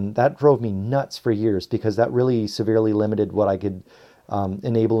it. And that drove me nuts for years because that really severely limited what I could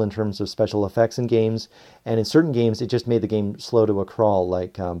enable in terms of special effects in games. And in certain games, it just made the game slow to a crawl,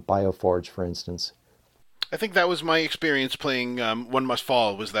 like Bioforge, for instance. I think that was my experience playing One Must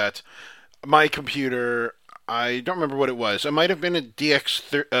Fall. Was that my computer? I don't remember what it was. It might have been a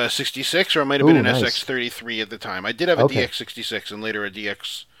DX66 or it might have been Ooh, an nice. SX33 at the time. I did have a Okay. DX66 and later a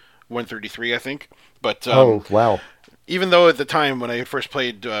DX133, I think. But Oh, wow. even though at the time when I first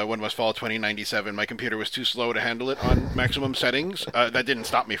played One Must Fall 2097, my computer was too slow to handle it on maximum settings, that didn't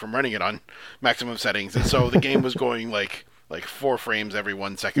stop me from running it on maximum settings. And so the game was going like 4 frames every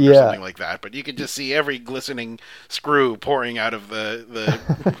 1 second or Yeah. something like that. But you could just see every glistening screw pouring out of the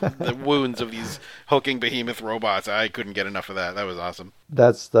wounds of these hulking behemoth robots. I couldn't get enough of that. That was awesome.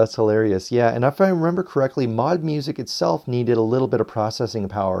 That's hilarious. Yeah, and if I remember correctly, mod music itself needed a little bit of processing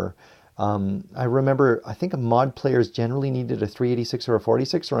power. I remember, I think mod players generally needed a 386 or a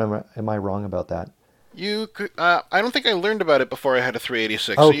 46, or am I wrong about that? You could. I don't think I learned about it before I had a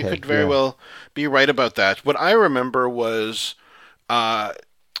 386, so you Okay, could very yeah. well be right about that. What I remember was uh,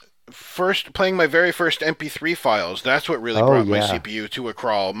 first playing my very first MP3 files. That's what really Oh, brought my yeah. CPU to a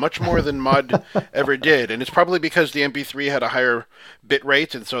crawl, much more than Mod ever did. And it's probably because the MP3 had a higher bit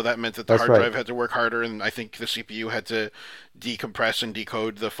rate, and so that meant that the That's hard right. drive had to work harder, and I think the CPU had to decompress and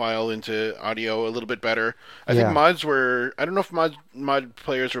decode the file into audio a little bit better. I think Yeah, mods were. I don't know if mod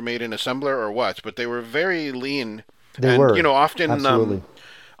players were made in assembler or what, but they were very lean, they and were. often Absolutely.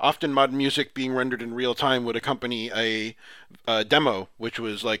 often mod music being rendered in real time would accompany a demo, which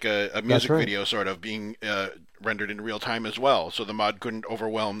was like a That's music right. video sort of being rendered in real time as well. So the mod couldn't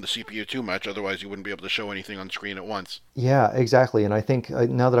overwhelm the CPU too much, otherwise you wouldn't be able to show anything on screen at once. Yeah, exactly. And I think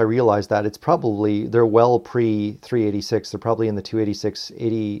now that I realize that, they're well pre 386. They're probably in the 286,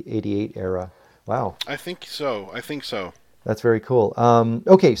 80, 88 era. Wow, I think so. I think so. that's very cool.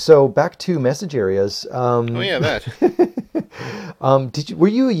 Okay, so back to message areas. Oh yeah, that. Were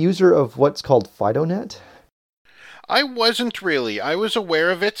you a user of what's called FidoNet? I wasn't really. I was aware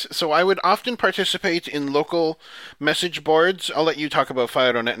of it, so I would often participate in local message boards. I'll let you talk about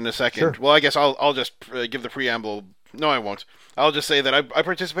FireNet in a second. Sure. Well, I guess I'll just give the preamble. No, I won't. I'll just say that I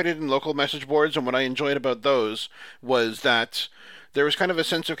participated in local message boards, and what I enjoyed about those was that there was kind of a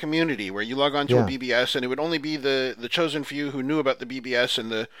sense of community where you log on to a Yeah. BBS, and it would only be the chosen few who knew about the BBS,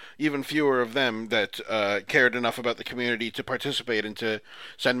 and the even fewer of them that cared enough about the community to participate and to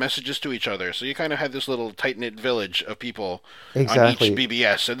send messages to each other. So you kind of had this little tight knit village of people on each Exactly.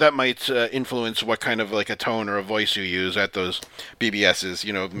 BBS, and that might influence what kind of like a tone or a voice you use at those BBSs.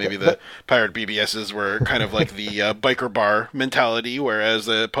 Maybe the pirate BBSs were kind of like the biker bar mentality, whereas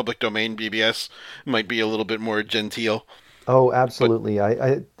the public domain BBS might be a little bit more genteel. Oh, But absolutely.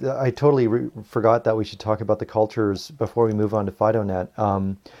 I totally forgot that we should talk about the cultures before we move on to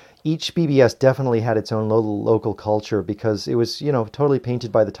FidoNet. Each BBS definitely had its own local culture because it was, totally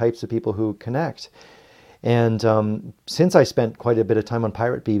painted by the types of people who connect. And since I spent quite a bit of time on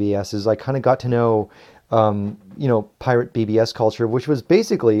pirate BBSs, I kind of got to know, pirate BBS culture, which was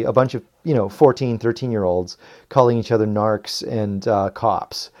basically a bunch of, 14, 13-year-olds calling each other narcs and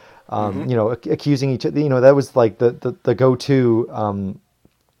cops. hmm Accusing each other. That was like the go-to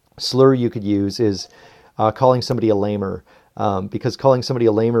slur you could use is calling somebody a lamer, because calling somebody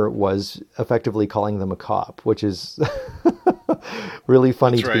a lamer was effectively calling them a cop, which is really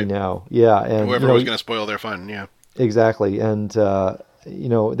funny that's to me right. now. Yeah, and Whoever was going to spoil their fun, yeah. exactly, and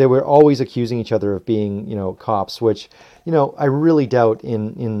they were always accusing each other of being, cops, which, I really doubt in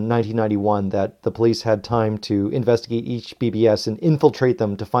 1991 that the police had time to investigate each BBS and infiltrate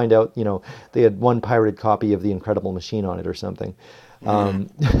them to find out, they had one pirated copy of The Incredible Machine on it or something.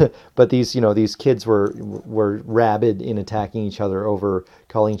 But these kids were rabid in attacking each other over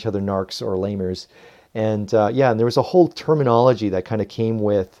calling each other narcs or lamers. And and there was a whole terminology that kind of came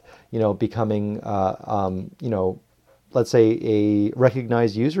with, becoming, let's say a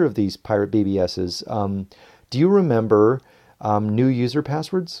recognized user of these pirate BBSs. Do you remember new user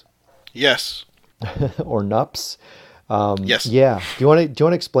passwords? Yes. Or NUPs? Yes. Yeah. Do you want to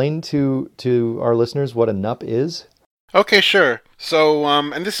explain to our listeners what a NUP is? Okay, sure. So,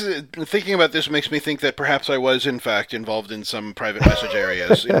 and this is thinking about this makes me think that perhaps I was in fact involved in some private message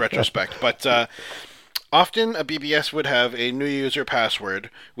areas in retrospect. But often a BBS would have a new user password,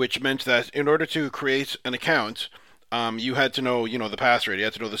 which meant that in order to create an account, you had to know, the password. You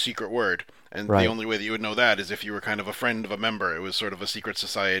had to know the secret word. And right. The only way that you would know that is if you were kind of a friend of a member. It was sort of a secret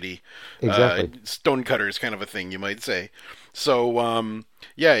society, exactly. Stonecutters kind of a thing, you might say. So, and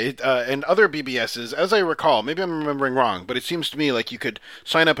other BBSs, as I recall, maybe I'm remembering wrong, but it seems to me like you could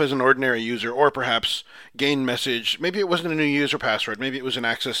sign up as an ordinary user or perhaps gain message. Maybe it wasn't a new user password. Maybe it was an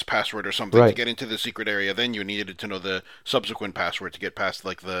access password or something to get into the secret area. Then you needed to know the subsequent password to get past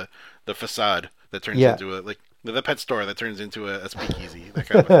like the facade that turns into the pet store that turns into a speakeasy, that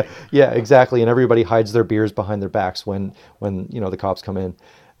kind of thing. Yeah, exactly. And everybody hides their beers behind their backs when the cops come in.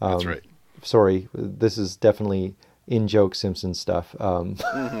 That's right. Sorry, this is definitely in-joke Simpsons stuff.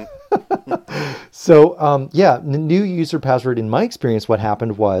 So, new user password, in my experience, what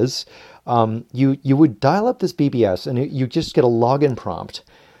happened was you would dial up this BBS and you just get a login prompt.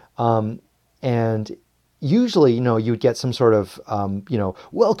 And usually, you'd get some sort of,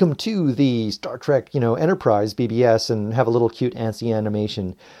 welcome to the Star Trek, Enterprise BBS and have a little cute antsy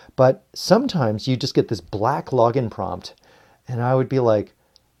animation. But sometimes you just get this black login prompt. And I would be like,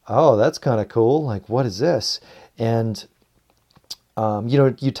 oh, that's kind of cool. Like, what is this? And,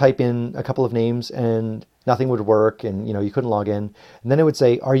 you type in a couple of names and nothing would work and, you couldn't log in. And then it would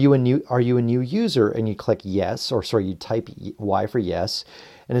say, are you a new user? And you click yes, you type Y for yes.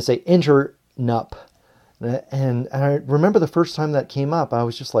 And it'd say, enter NUP. And I remember the first time that came up, I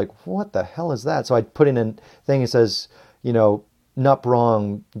was just like, what the hell is that? So I put in a thing that says, NUP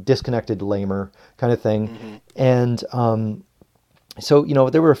wrong, disconnected lamer kind of thing. Mm-hmm. And so,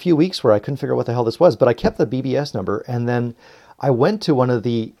 there were a few weeks where I couldn't figure out what the hell this was, but I kept the BBS number. And then I went to one of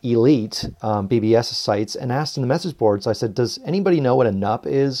the elite BBS sites and asked in the message boards, I said, does anybody know what a NUP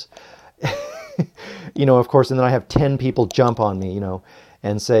is? Of course, and then I have 10 people jump on me,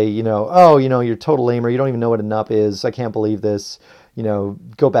 and say, you're total lamer. You don't even know what a NUP is. I can't believe this.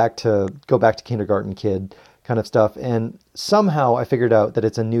 Go back to kindergarten, kid, kind of stuff. And somehow I figured out that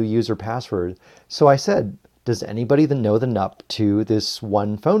it's a new user password. So I said, does anybody know the NUP to this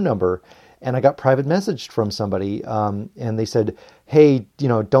one phone number? And I got private messaged from somebody, and they said, hey,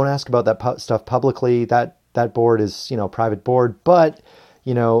 don't ask about that stuff publicly. That board is, private board, but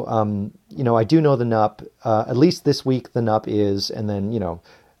I do know the NUP, at least this week the NUP is, and then,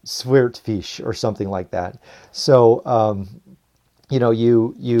 Swiertfish or something like that. So, I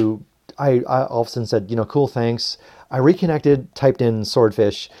all of a sudden said, cool, thanks. I reconnected, typed in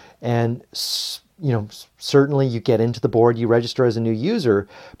swordfish, and, certainly you get into the board, you register as a new user,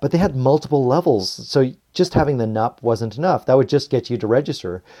 but they had multiple levels. So just having the NUP wasn't enough. That would just get you to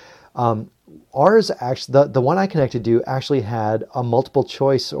register. Ours actually, the one I connected to actually had a multiple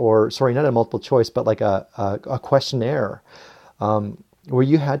choice, not a multiple choice, but like a questionnaire, where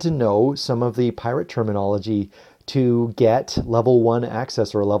you had to know some of the pirate terminology to get level 1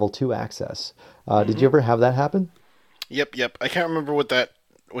 access or level 2 access. Did you ever have that happen? Yep. I can't remember what that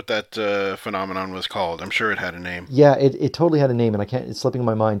phenomenon was called. I'm sure it had a name. Yeah, it totally had a name, and it's slipping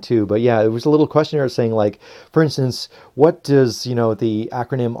my mind too. But yeah, it was a little questionnaire saying, like, for instance, what does the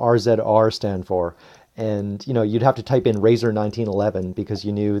acronym RZR stand for? And you'd have to type in Razor 1911 because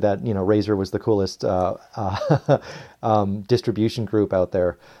you knew that Razor was the coolest distribution group out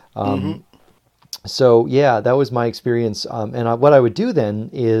there. So yeah, that was my experience. And what I would do then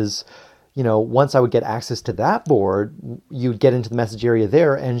is, once I would get access to that board, you'd get into the message area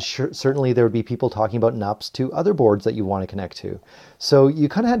there, and certainly there would be people talking about NUPs to other boards that you want to connect to. So you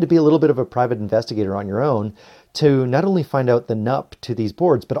kind of had to be a little bit of a private investigator on your own to not only find out the NUP to these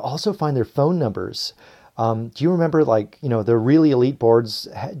boards, but also find their phone numbers. Do you remember, the really elite boards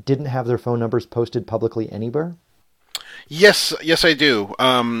didn't have their phone numbers posted publicly anywhere? Yes, I do.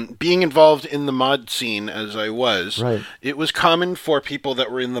 Being involved in the mod scene as I was, Right. it was common for people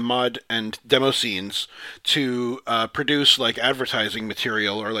that were in the mod and demo scenes to produce like advertising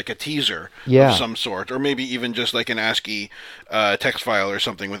material or like a teaser of Yeah. some sort, or maybe even just like an ASCII text file or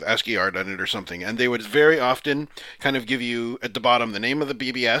something with ASCII art on it or something. And they would very often kind of give you at the bottom the name of the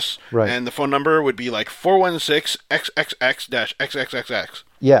BBS, Right. and the phone number would be like 416XXX-XXXX.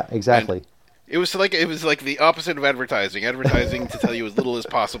 Yeah, And exactly. it was like the opposite of advertising. Advertising to tell you as little as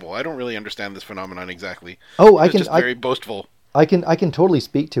possible. I don't really understand this phenomenon exactly. Oh, It was just very boastful. I can totally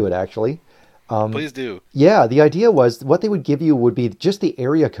speak to it actually. Please do. Yeah, the idea was what they would give you would be just the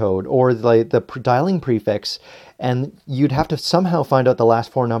area code or the dialing prefix, and you'd have to somehow find out the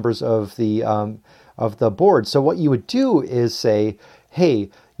last four numbers of the board. So what you would do is say, hey,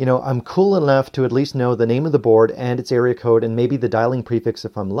 I'm cool enough to at least know the name of the board and its area code and maybe the dialing prefix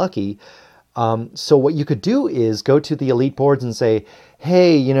if I'm lucky. So what you could do is go to the elite boards and say,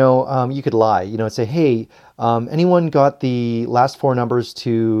 hey, you could lie, say, hey, anyone got the last four numbers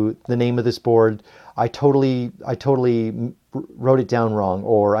to the name of this board? I totally wrote it down wrong,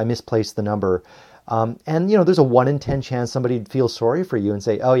 or I misplaced the number. And there's a 1 in 10 chance somebody'd feel sorry for you and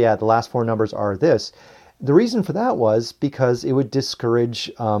say, oh yeah, the last four numbers are this. The reason for that was because it would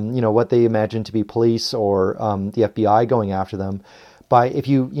discourage, what they imagined to be police or the FBI going after them. If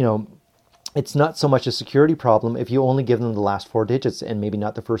it's not so much a security problem if you only give them the last four digits and maybe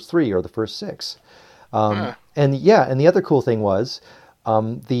not the first three or the first six. And the other cool thing was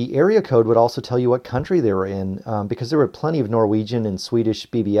the area code would also tell you what country they were in, because there were plenty of Norwegian and Swedish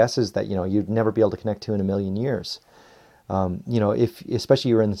BBSs that you'd never be able to connect to in a million years. If especially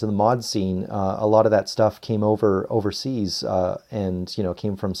you're into the mod scene, a lot of that stuff came overseas and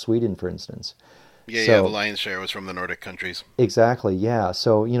came from Sweden, for instance. Yeah, the lion's share was from the Nordic countries. Exactly, yeah.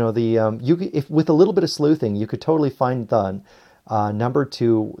 So if with a little bit of sleuthing, you could totally find the number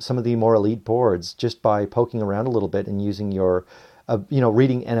to some of the more elite boards just by poking around a little bit and using your,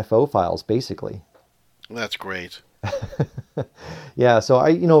 reading NFO files, basically. That's great. Yeah.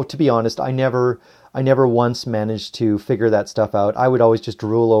 So to be honest, I never once managed to figure that stuff out. I would always just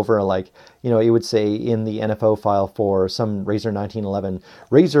drool over it would say in the NFO file for some Razor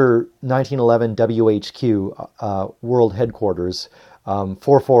 1911 WHQ World Headquarters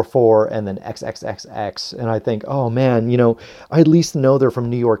 444 and then XXXX, and I think, oh man, I at least know they're from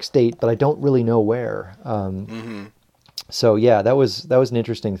New York State, but I don't really know where. So yeah, that was an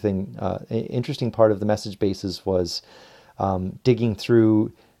interesting thing. Interesting part of the message bases was digging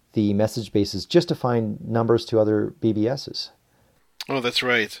through the message bases just to find numbers to other BBSs. Oh, that's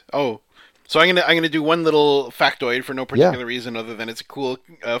right. Oh, so I'm gonna do one little factoid for no particular reason other than it's a cool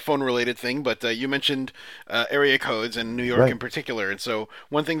phone related thing. But you mentioned area codes and New York in particular, and so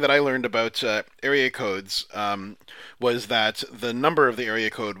one thing that I learned about area codes was that the number of the area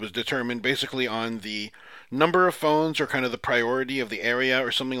code was determined basically on the number of phones or kind of the priority of the area or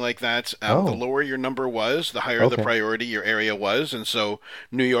something like that. The lower your number was, the higher the priority your area was. And so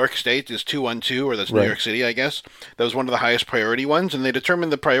New York State is 212, or that's New York City, I guess. That was one of the highest priority ones. And they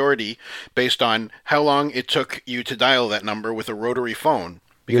determined the priority based on how long it took you to dial that number with a rotary phone.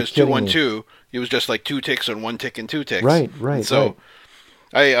 Because 212, it was just like 2 ticks and 1 tick and 2 ticks. Right. So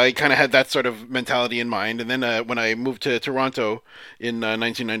I kind of had that sort of mentality in mind, and then when I moved to Toronto in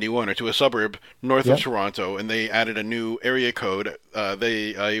 1991, or to a suburb north of Toronto, and they added a new area code,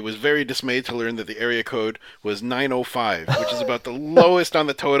 I was very dismayed to learn that the area code was 905, which is about the lowest on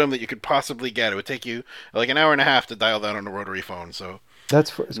the totem that you could possibly get. It would take you like an hour and a half to dial that on a rotary phone. So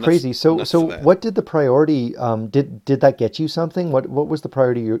it's crazy. So what did the priority? Did that get you something? What was the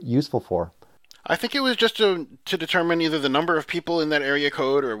priority useful for? I think it was just to determine either the number of people in that area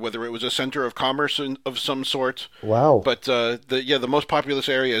code or whether it was a center of commerce of some sort. Wow. But the most populous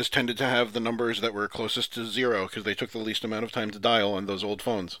areas tended to have the numbers that were closest to zero because they took the least amount of time to dial on those old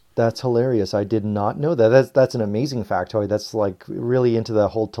phones. That's hilarious. I did not know that. That's an amazing factoid. That's like really into the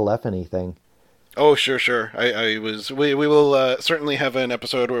whole telephony thing. Oh, sure. We will certainly have an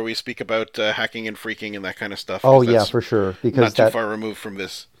episode where we speak about hacking and freaking and that kind of stuff. Oh, yeah, for sure. Because not too far removed from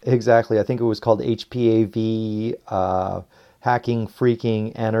this. Exactly. I think it was called HPAV, hacking,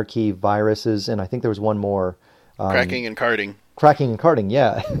 freaking, anarchy, viruses, and I think there was one more. Cracking and carding. Cracking and carding,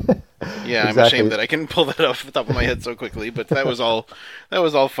 yeah. Yeah, exactly. I'm ashamed that I couldn't pull that off the top of my head so quickly, but that was all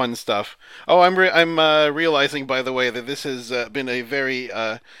fun stuff. Oh, I'm realizing, by the way, that this has been a very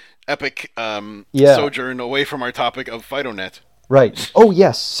epic sojourn away from our topic of FidoNet. Right. Oh,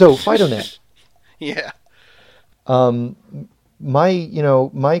 yes. So, FidoNet. Yeah.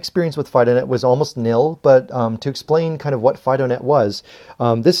 my experience with FidoNet was almost nil, but to explain kind of what FidoNet was,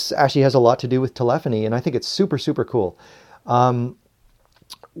 this actually has a lot to do with telephony, and I think it's super, super cool.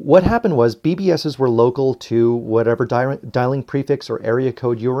 What happened was BBSs were local to whatever dialing prefix or area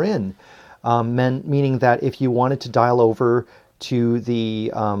code you were in, meaning that if you wanted to dial over to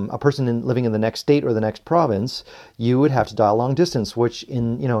a person living in the next state or the next province, you would have to dial long distance, which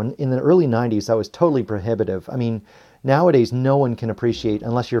in the early 90s, that was totally prohibitive. I mean, nowadays, no one can appreciate,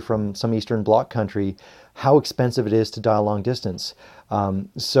 unless you're from some Eastern Bloc country, how expensive it is to dial long distance.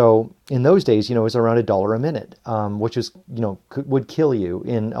 So in those days, it was around $1 a minute, which is, would kill you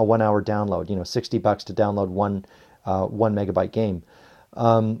in a 1 hour download, $60 to download one 1 megabyte game.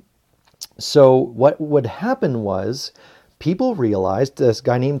 So what would happen was people realized, this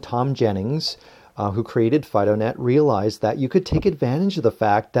guy named Tom Jennings, who created FidoNet, realized that you could take advantage of the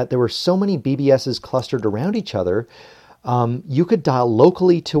fact that there were so many BBSs clustered around each other. You could dial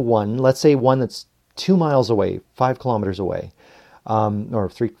locally to one, let's say one that's 2 miles away, 5 kilometers away, or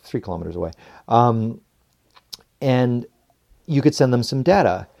 3 kilometers away. And you could send them some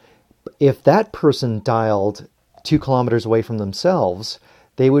data. If that person dialed 2 kilometers away from themselves,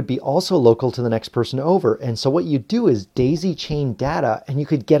 they would be also local to the next person over. And so what you do is daisy chain data, and you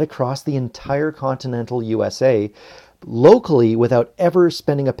could get across the entire continental USA locally without ever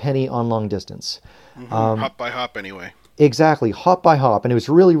spending a penny on long distance. Hop by hop anyway. Exactly, hop by hop. And it was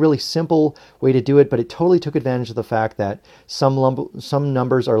a really, really simple way to do it, but it totally took advantage of the fact that some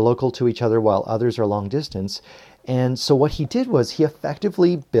numbers are local to each other while others are long distance. And so what he did was he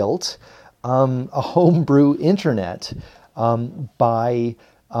effectively built a homebrew internet by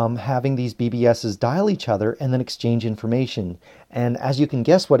having these BBSs dial each other and then exchange information. And as you can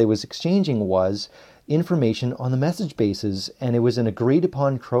guess, what it was exchanging was information on the message bases, and it was an agreed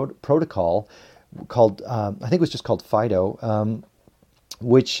upon protocol called, I think it was just called Fido,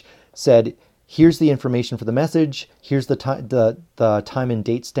 which said, here's the information for the message, here's the time and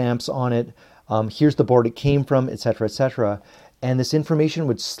date stamps on it, here's the board it came from, etc., etc. And this information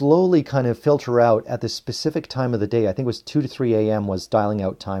would slowly kind of filter out at the specific time of the day. I think it was 2 to 3 a.m. was dialing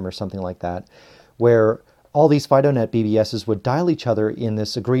out time or something like that, where all these FidoNet BBSs would dial each other in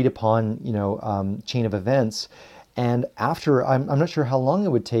this agreed upon, chain of events. And after, I'm not sure how long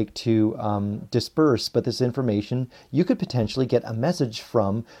it would take to disperse, but this information, you could potentially get a message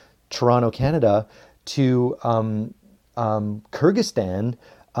from Toronto, Canada to Kyrgyzstan.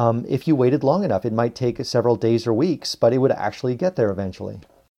 If you waited long enough. It might take several days or weeks, but it would actually get there eventually.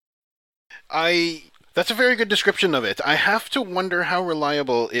 That's a very good description of it. I have to wonder how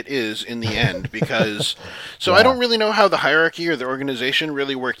reliable it is in the end, because Yeah. I don't really know how the hierarchy or the organization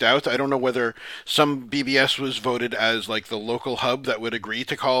really worked out. I don't know whether some BBS was voted as like the local hub that would agree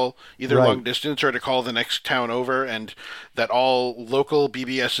to call either Right. long distance or to call the next town over, and that all local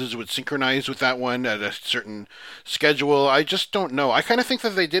BBSs would synchronize with that one at a certain schedule. I just don't know. I kind of think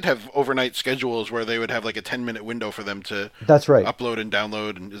that they did have overnight schedules where they would have like a 10-minute window for them to That's right. upload and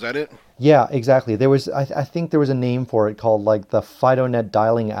download. And is that it? Yeah, exactly. There was, I think there was a name for it called like the FidoNet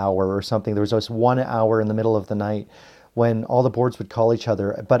dialing hour or something. There was just 1 hour in the middle of the night when all the boards would call each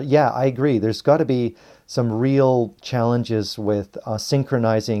other. But yeah, I agree. There's got to be some real challenges with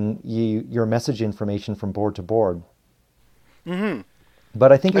synchronizing your message information from board to board. Mm-hmm.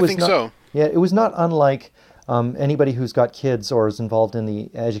 But I think it I was think not, so. Yeah, it was not unlike anybody who's got kids or is involved in the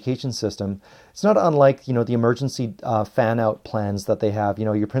education system. It's not unlike, the emergency fan out plans that they have.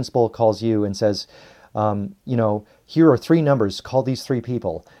 Your principal calls you and says, here are 3 numbers, call these 3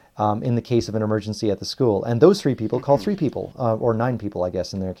 people in the case of an emergency at the school. And those 3 people call 3 people, or 9 people, I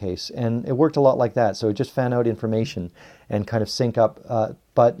guess, in their case. And it worked a lot like that. So it just fan out information and kind of sync up.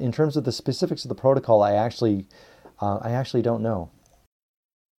 But in terms of the specifics of the protocol, I actually don't know.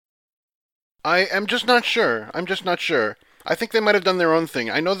 I am just not sure. I think they might have done their own thing.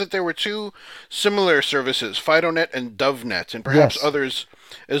 I know that there were 2 similar services, FidoNet and DoveNet, and perhaps Yes. others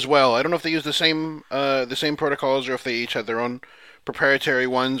as well. I don't know if they used the same protocols or if they each had their own proprietary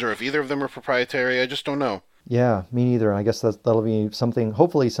ones, or if either of them are proprietary. I just don't know. Yeah, me neither. I guess that'll be something.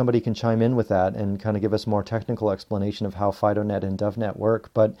 Hopefully, somebody can chime in with that and kind of give us more technical explanation of how FidoNet and DoveNet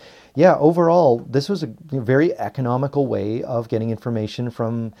work. But yeah, overall, this was a very economical way of getting information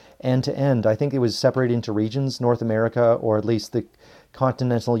from end to end. I think it was separated into regions. North America, or at least the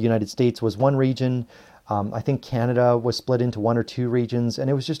continental United States, was one region. I think Canada was split into 1 or 2 regions, and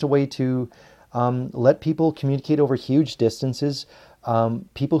it was just a way to let people communicate over huge distances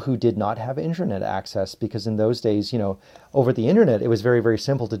people who did not have internet access, because in those days, over the internet, it was very, very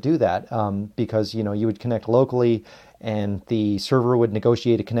simple to do that, because, you would connect locally and the server would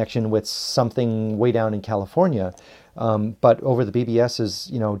negotiate a connection with something way down in California. But over the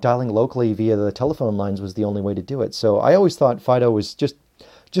BBSs, dialing locally via the telephone lines was the only way to do it. So I always thought Fido was just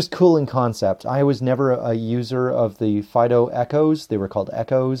cool in concept. I was never a user of the Fido Echoes. They were called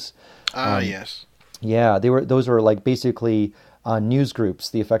Echoes. Yes. Yeah, those were like basically news groups,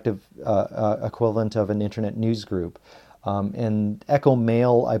 the effective equivalent of an internet news group. And Echo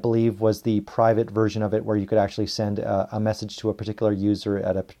Mail, I believe, was the private version of it where you could actually send a message to a particular user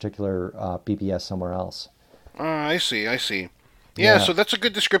at a particular BBS somewhere else. I see. Yeah, so that's a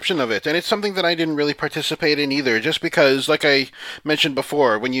good description of it. And it's something that I didn't really participate in either, just because, like I mentioned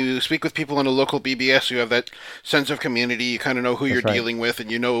before, when you speak with people in a local BBS, you have that sense of community. You kind of know who you're dealing with,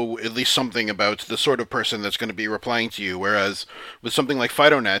 and you know at least something about the sort of person that's going to be replying to you. Whereas with something like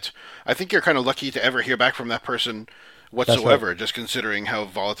FidoNet, I think you're kind of lucky to ever hear back from that person whatsoever, just considering how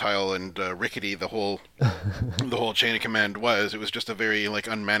volatile and rickety the whole chain of command was. It was just a very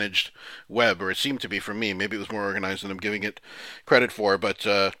unmanaged web, or it seemed to be for me. Maybe it was more organized than I'm giving it credit for, but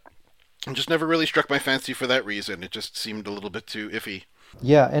it just never really struck my fancy for that reason. It just seemed a little bit too iffy.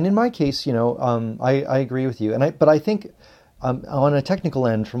 Yeah, and in my case, I agree with you, but I think on a technical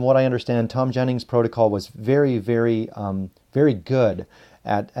end, from what I understand, Tom Jennings' protocol was very, very, very good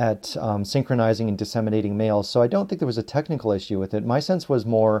at synchronizing and disseminating mails. So I don't think there was a technical issue with it. My sense was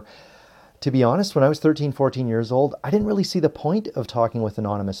more, to be honest, when I was 13, 14 years old, I didn't really see the point of talking with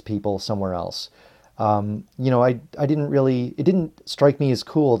anonymous people somewhere else. I it didn't strike me as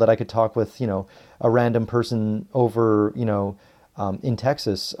cool that I could talk with, a random person over, in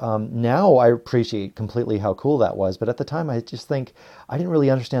Texas. Now I appreciate completely how cool that was. But at the time, I just think I didn't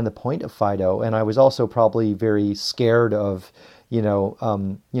really understand the point of Fido. And I was also probably very scared of,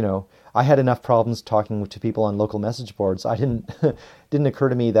 I had enough problems talking to people on local message boards. I didn't occur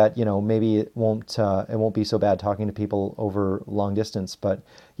to me that, maybe it won't be so bad talking to people over long distance. But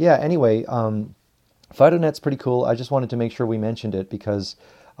yeah, anyway, FidoNet's pretty cool. I just wanted to make sure we mentioned it because,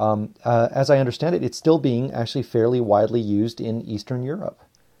 as I understand it, it's still being actually fairly widely used in Eastern Europe.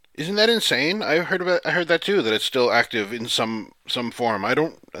 Isn't that insane? I heard that too, that it's still active in some form.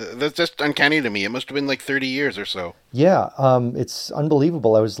 That's just uncanny to me. It must have been 30 years or so. Yeah, it's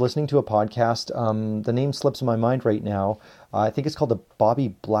unbelievable. I was listening to a podcast. The name slips in my mind right now. I think it's called the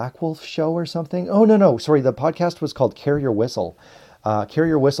Bobby Blackwolf Show or something. Oh, no. Sorry, the podcast was called Carrier Whistle.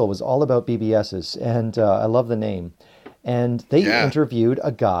 Carrier Whistle was all about BBSs, and I love the name. And they interviewed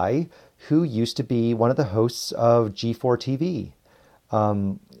a guy who used to be one of the hosts of G4 TV.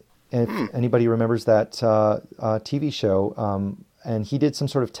 If anybody remembers that TV show, and he did some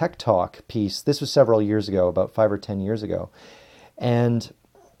sort of tech talk piece. This was several years ago, about 5 or 10 years ago. And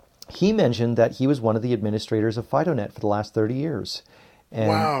he mentioned that he was one of the administrators of FidoNet for the last 30 years. And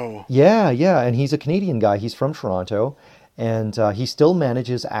wow. Yeah. And he's a Canadian guy. He's from Toronto. And he still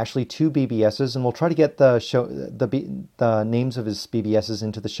manages actually 2 BBSs, and we'll try to get the names of his BBSs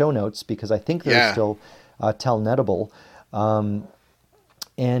into the show notes because I think they're still telnetable.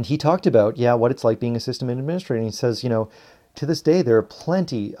 And he talked about, what it's like being a system administrator. And he says, to this day, there are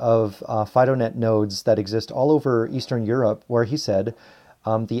plenty of FidoNet nodes that exist all over Eastern Europe where he said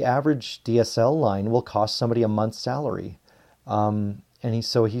the average DSL line will cost somebody a month's salary. And he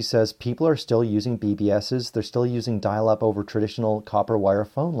says people are still using BBSs. They're still using dial-up over traditional copper wire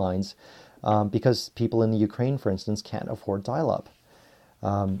phone lines because people in the Ukraine, for instance, can't afford dial-up.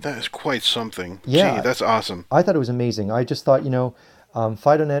 That is quite something. Yeah, gee, that's awesome. I thought it was amazing. I just thought,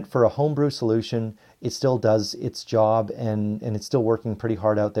 FidoNet for a homebrew solution, it still does its job, and it's still working pretty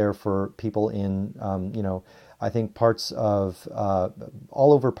hard out there for people in, I think parts of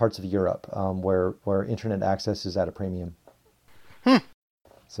all over parts of Europe where internet access is at a premium.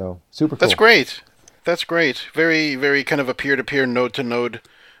 So super cool. That's great. Very, very kind of a peer-to-peer, node-to-node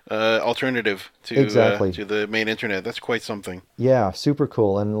alternative to the main internet. That's quite something. Yeah, super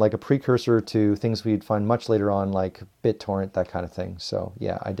cool, and like a precursor to things we'd find much later on, like BitTorrent, that kind of thing. So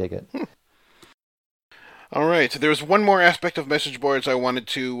yeah, I dig it. All right, there's one more aspect of message boards I wanted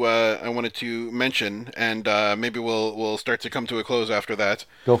to mention, and maybe we'll start to come to a close after that.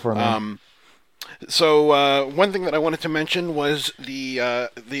 Go for it, man. So one thing that I wanted to mention was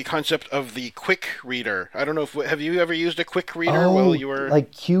the concept of the quick reader. I don't know have you ever used a quick reader while you were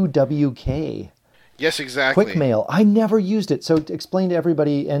like QWK? Yes, exactly. QuickMail. I never used it. So explain to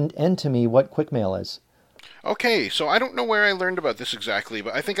everybody and to me what QuickMail is. Okay, so I don't know where I learned about this exactly,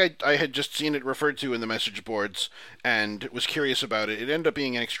 but I think I had just seen it referred to in the message boards and was curious about it. It ended up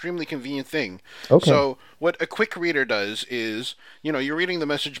being an extremely convenient thing. Okay. So, what a quick reader does is, you're reading the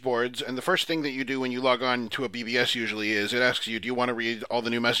message boards, and the first thing that you do when you log on to a BBS usually is it asks you, do you want to read all the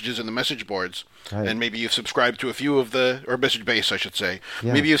new messages in the message boards? Right. And maybe you've subscribed to a few of or message base, I should say.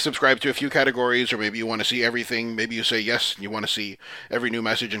 Yeah. Maybe you've subscribed to a few categories, or maybe you want to see everything. Maybe you say yes, and you want to see every new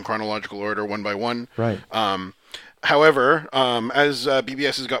message in chronological order, one by one. Right. However, as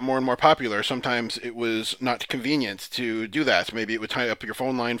BBSs got more and more popular, sometimes it was not convenient to do that. Maybe it would tie up your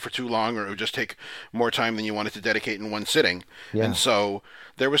phone line for too long, or it would just take more time than you wanted to dedicate in one sitting. Yeah. And so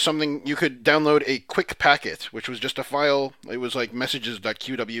there was something you could download a quick packet, which was just a file. It was like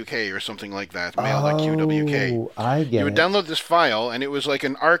messages.qwk or something like that, mail.qwk. Oh, I You get would it. download this file, and it was like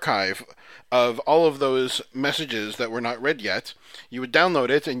an archive of all of those messages that were not read yet. You would download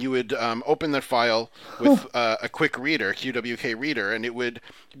it, and you would open that file with a quick reader, QWK reader, and it would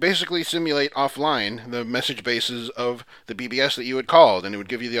basically simulate offline the message bases of the BBS that you had called, and it would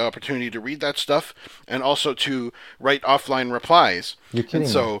give you the opportunity to read that stuff and also to write offline replies. You're kidding And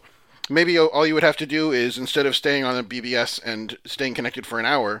me. so maybe all you would have to do is, instead of staying on a BBS and staying connected for an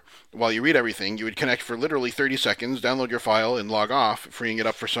hour while you read everything, you would connect for literally 30 seconds, download your file, and log off, freeing it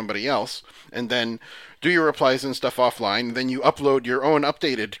up for somebody else, and then do your replies and stuff offline. Then you upload your own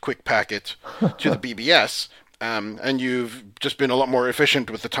updated quick packet to the BBS, and you've just been a lot more efficient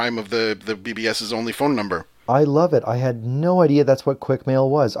with the time of the BBS's only phone number. I love it. I had no idea that's what Quick Mail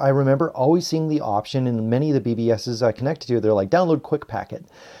was. I remember always seeing the option in many of the BBSs I connected to. They're like, download Quick Packet.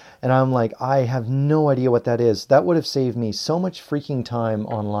 And I'm like, I have no idea what that is. That would have saved me so much freaking time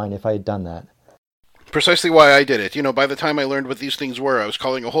online if I had done that. Precisely why I did it. By the time I learned what these things were, I was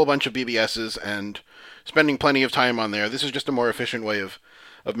calling a whole bunch of BBSs and spending plenty of time on there. This is just a more efficient way of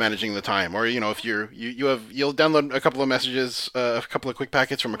managing the time. Or if you'll download a couple of messages, a couple of quick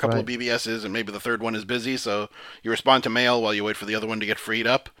packets from a couple of Right. BBSs, and maybe the third one is busy, so you respond to mail while you wait for the other one to get freed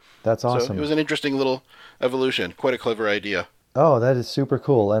up. That's So awesome. it was an interesting little evolution. Quite a clever idea. Oh, that is super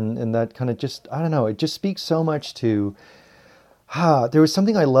cool. And that kind of just, I don't know, it just speaks so much to, there was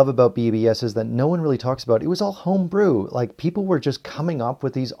something I love about BBSs that no one really talks about. It was all homebrew. Like people were just coming up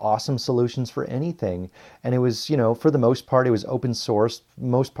with these awesome solutions for anything. And it was, for the most part, it was open source.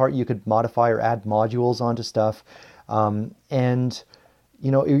 Most part, you could modify or add modules onto stuff. And,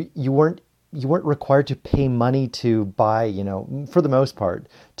 you weren't required to pay money to buy, for the most part,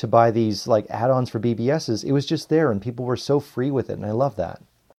 to buy these like add-ons for BBSs. It was just there and people were so free with it. And I love that.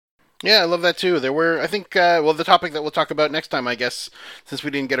 Yeah, I love that too. There were, I think, the topic that we'll talk about next time, I guess, since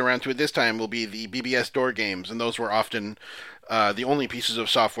we didn't get around to it this time, will be the BBS door games, and those were often the only pieces of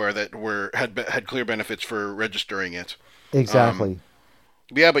software that had clear benefits for registering it. Exactly.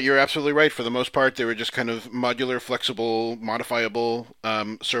 Yeah, but you're absolutely right. For the most part, they were just kind of modular, flexible, modifiable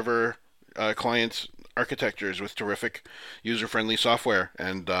server client architectures with terrific user-friendly software.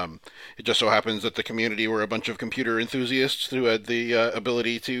 And it just so happens that the community were a bunch of computer enthusiasts who had the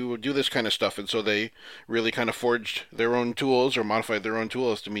ability to do this kind of stuff. And so they really kind of forged their own tools or modified their own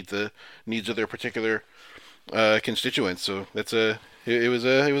tools to meet the needs of their particular constituents. So it was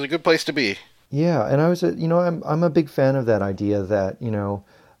a good place to be. Yeah, and I'm a big fan of that idea that,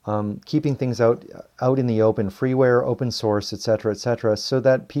 keeping things out in the open, freeware, open source, et cetera, so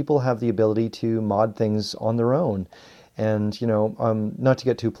that people have the ability to mod things on their own. And, not to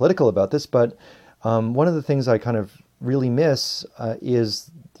get too political about this, but one of the things I kind of really miss is,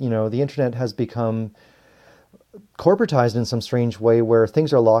 the internet has become corporatized in some strange way where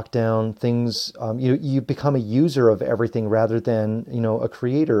things are locked down, things, you become a user of everything rather than, a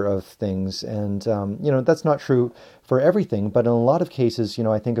creator of things. And, that's not true for everything, but in a lot of cases,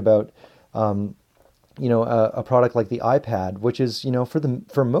 I think about, a product like the iPad, which is,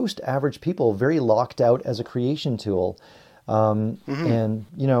 for most average people, very locked out as a creation tool. And,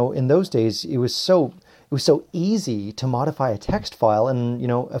 in those days, it was so easy to modify a text file and,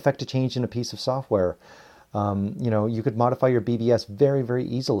 affect a change in a piece of software. You could modify your BBS very, very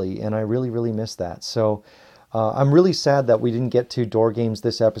easily, and I really, really miss that. So I'm really sad that we didn't get to door games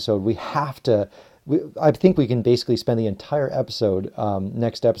this episode. We have to. I think we can basically spend the entire episode,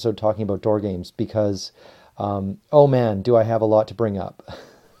 next episode, talking about door games because, oh man, do I have a lot to bring up.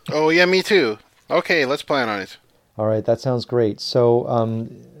 Oh, yeah, me too. Okay, let's plan on it. All right, that sounds great. So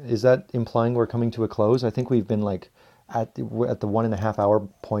is that implying we're coming to a close? I think we've been like at the 1.5 hour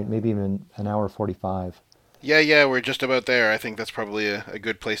point, maybe even an hour 45. Yeah, we're just about there. I think that's probably a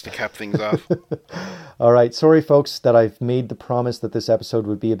good place to cap things off. All right. Sorry, folks, that I've made the promise that this episode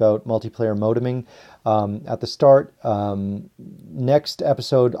would be about multiplayer modeming at the start. Next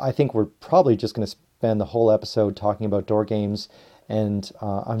episode, I think we're probably just going to spend the whole episode talking about door games, and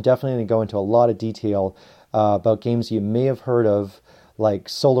I'm definitely going to go into a lot of detail about games you may have heard of, like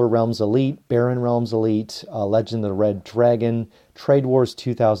Solar Realms Elite, Barren Realms Elite, Legend of the Red Dragon, Trade Wars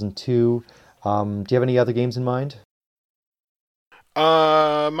 2002. Do you have any other games in mind?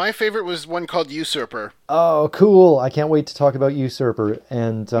 My favorite was one called Usurper. Oh, cool! I can't wait to talk about Usurper.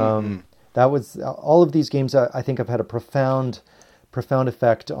 And that was all of these games. I think have had a profound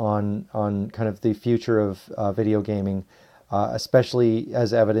effect on kind of the future of video gaming, especially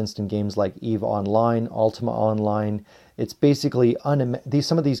as evidenced in games like EVE Online, Ultima Online. It's basically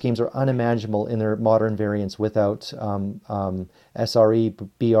some of these games are unimaginable in their modern variants without SRE,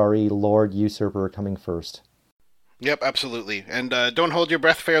 BRE, Lord, Usurper coming first. Yep, absolutely. And don't hold your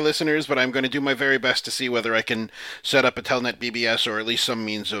breath, fair listeners, but I'm going to do my very best to see whether I can set up a Telnet BBS or at least some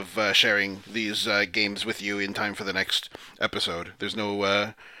means of sharing these games with you in time for the next episode. There's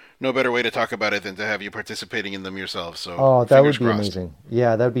no better way to talk about it than to have you participating in them yourself. So, that would be crossed. amazing.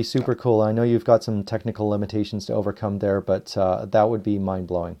 Yeah, that would be super cool. I know you've got some technical limitations to overcome there, but that would be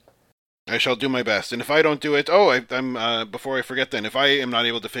mind-blowing. I shall do my best. And if I don't do it, I'm before I forget then, if I am not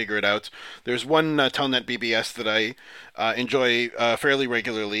able to figure it out, there's one Telnet BBS that I enjoy fairly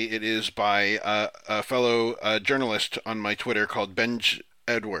regularly. It is by a fellow journalist on my Twitter called Benj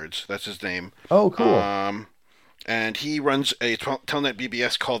Edwards. That's his name. Oh, cool. And he runs a Telnet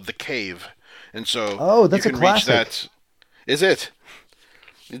BBS called The Cave. And so that's you can a classic. reach that. Is it?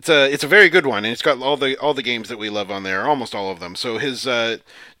 It's a very good one, and it's got all the games that we love on there, almost all of them. So his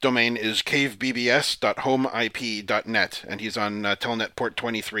domain is cavebbs.homeip.net, and he's on Telnet port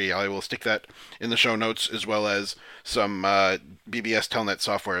 23. I will stick that in the show notes, as well as some BBS Telnet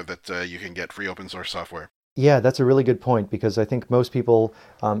software that you can get, free open source software. Yeah, that's a really good point, because I think most people,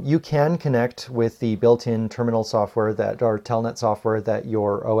 you can connect with the built-in terminal software or Telnet software that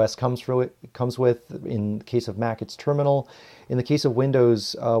your OS comes with. In the case of Mac, it's Terminal. In the case of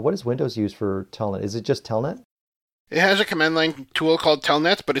Windows, what does Windows use for Telnet? Is it just Telnet? It has a command line tool called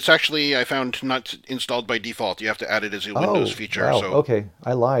Telnet, but it's actually, I found, not installed by default. You have to add it as a Windows feature. Wow. So. Okay,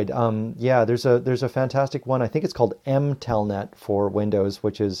 I lied. Yeah, there's a fantastic one. I think it's called mTelnet for Windows,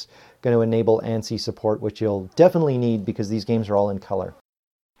 which is going to enable ANSI support, which you'll definitely need because these games are all in color.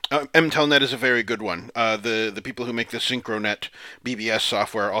 mTelnet is a very good one. The people who make the Synchronet BBS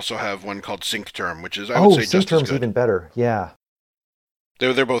software also have one called SyncTerm, which is, I would say, just as good. SyncTerm's even better. Yeah.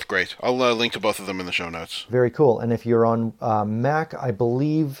 They're both great. I'll link to both of them in the show notes. Very cool. And if you're on Mac, I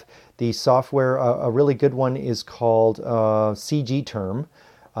believe the software, a really good one is called CGTerm.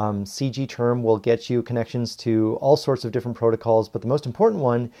 CGTerm will get you connections to all sorts of different protocols, but the most important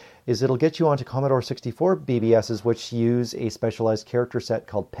one is it'll get you onto Commodore 64 BBSs, which use a specialized character set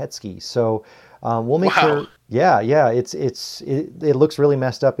called Petsky. So we'll make sure. Yeah, it looks really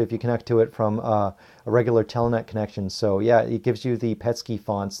messed up if you connect to it from a regular Telnet connection. So yeah, it gives you the Petsky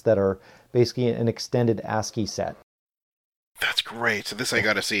fonts that are basically an extended ASCII set. That's great. So this I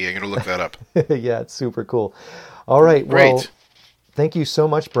got to see. I'm going to look that up. Yeah, it's super cool. All right, great. Well, thank you so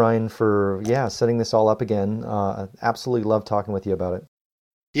much, Brian, for setting this all up again. Absolutely love talking with you about it.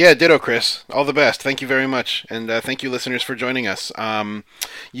 Yeah, ditto, Chris. All the best. Thank you very much. And thank you, listeners, for joining us.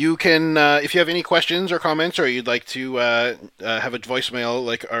 You can, if you have any questions or comments, or you'd like to have a voicemail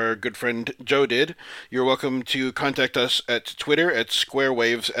like our good friend Joe did, you're welcome to contact us at Twitter at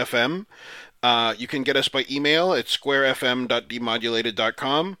SquareWavesFM. You can get us by email at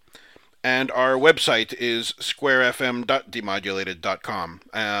squarefm.demodulated.com. And our website is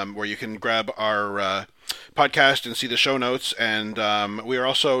squarefm.demodulated.com, where you can grab our podcast and see the show notes. And we are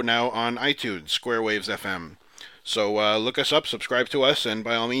also now on iTunes, Square Waves FM. So look us up, subscribe to us, and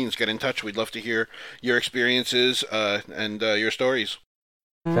by all means, get in touch. We'd love to hear your experiences and your stories.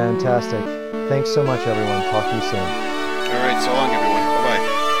 Fantastic. Thanks so much, everyone. Talk to you soon. All right, so long, everyone.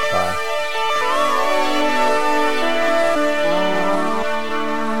 Bye-bye.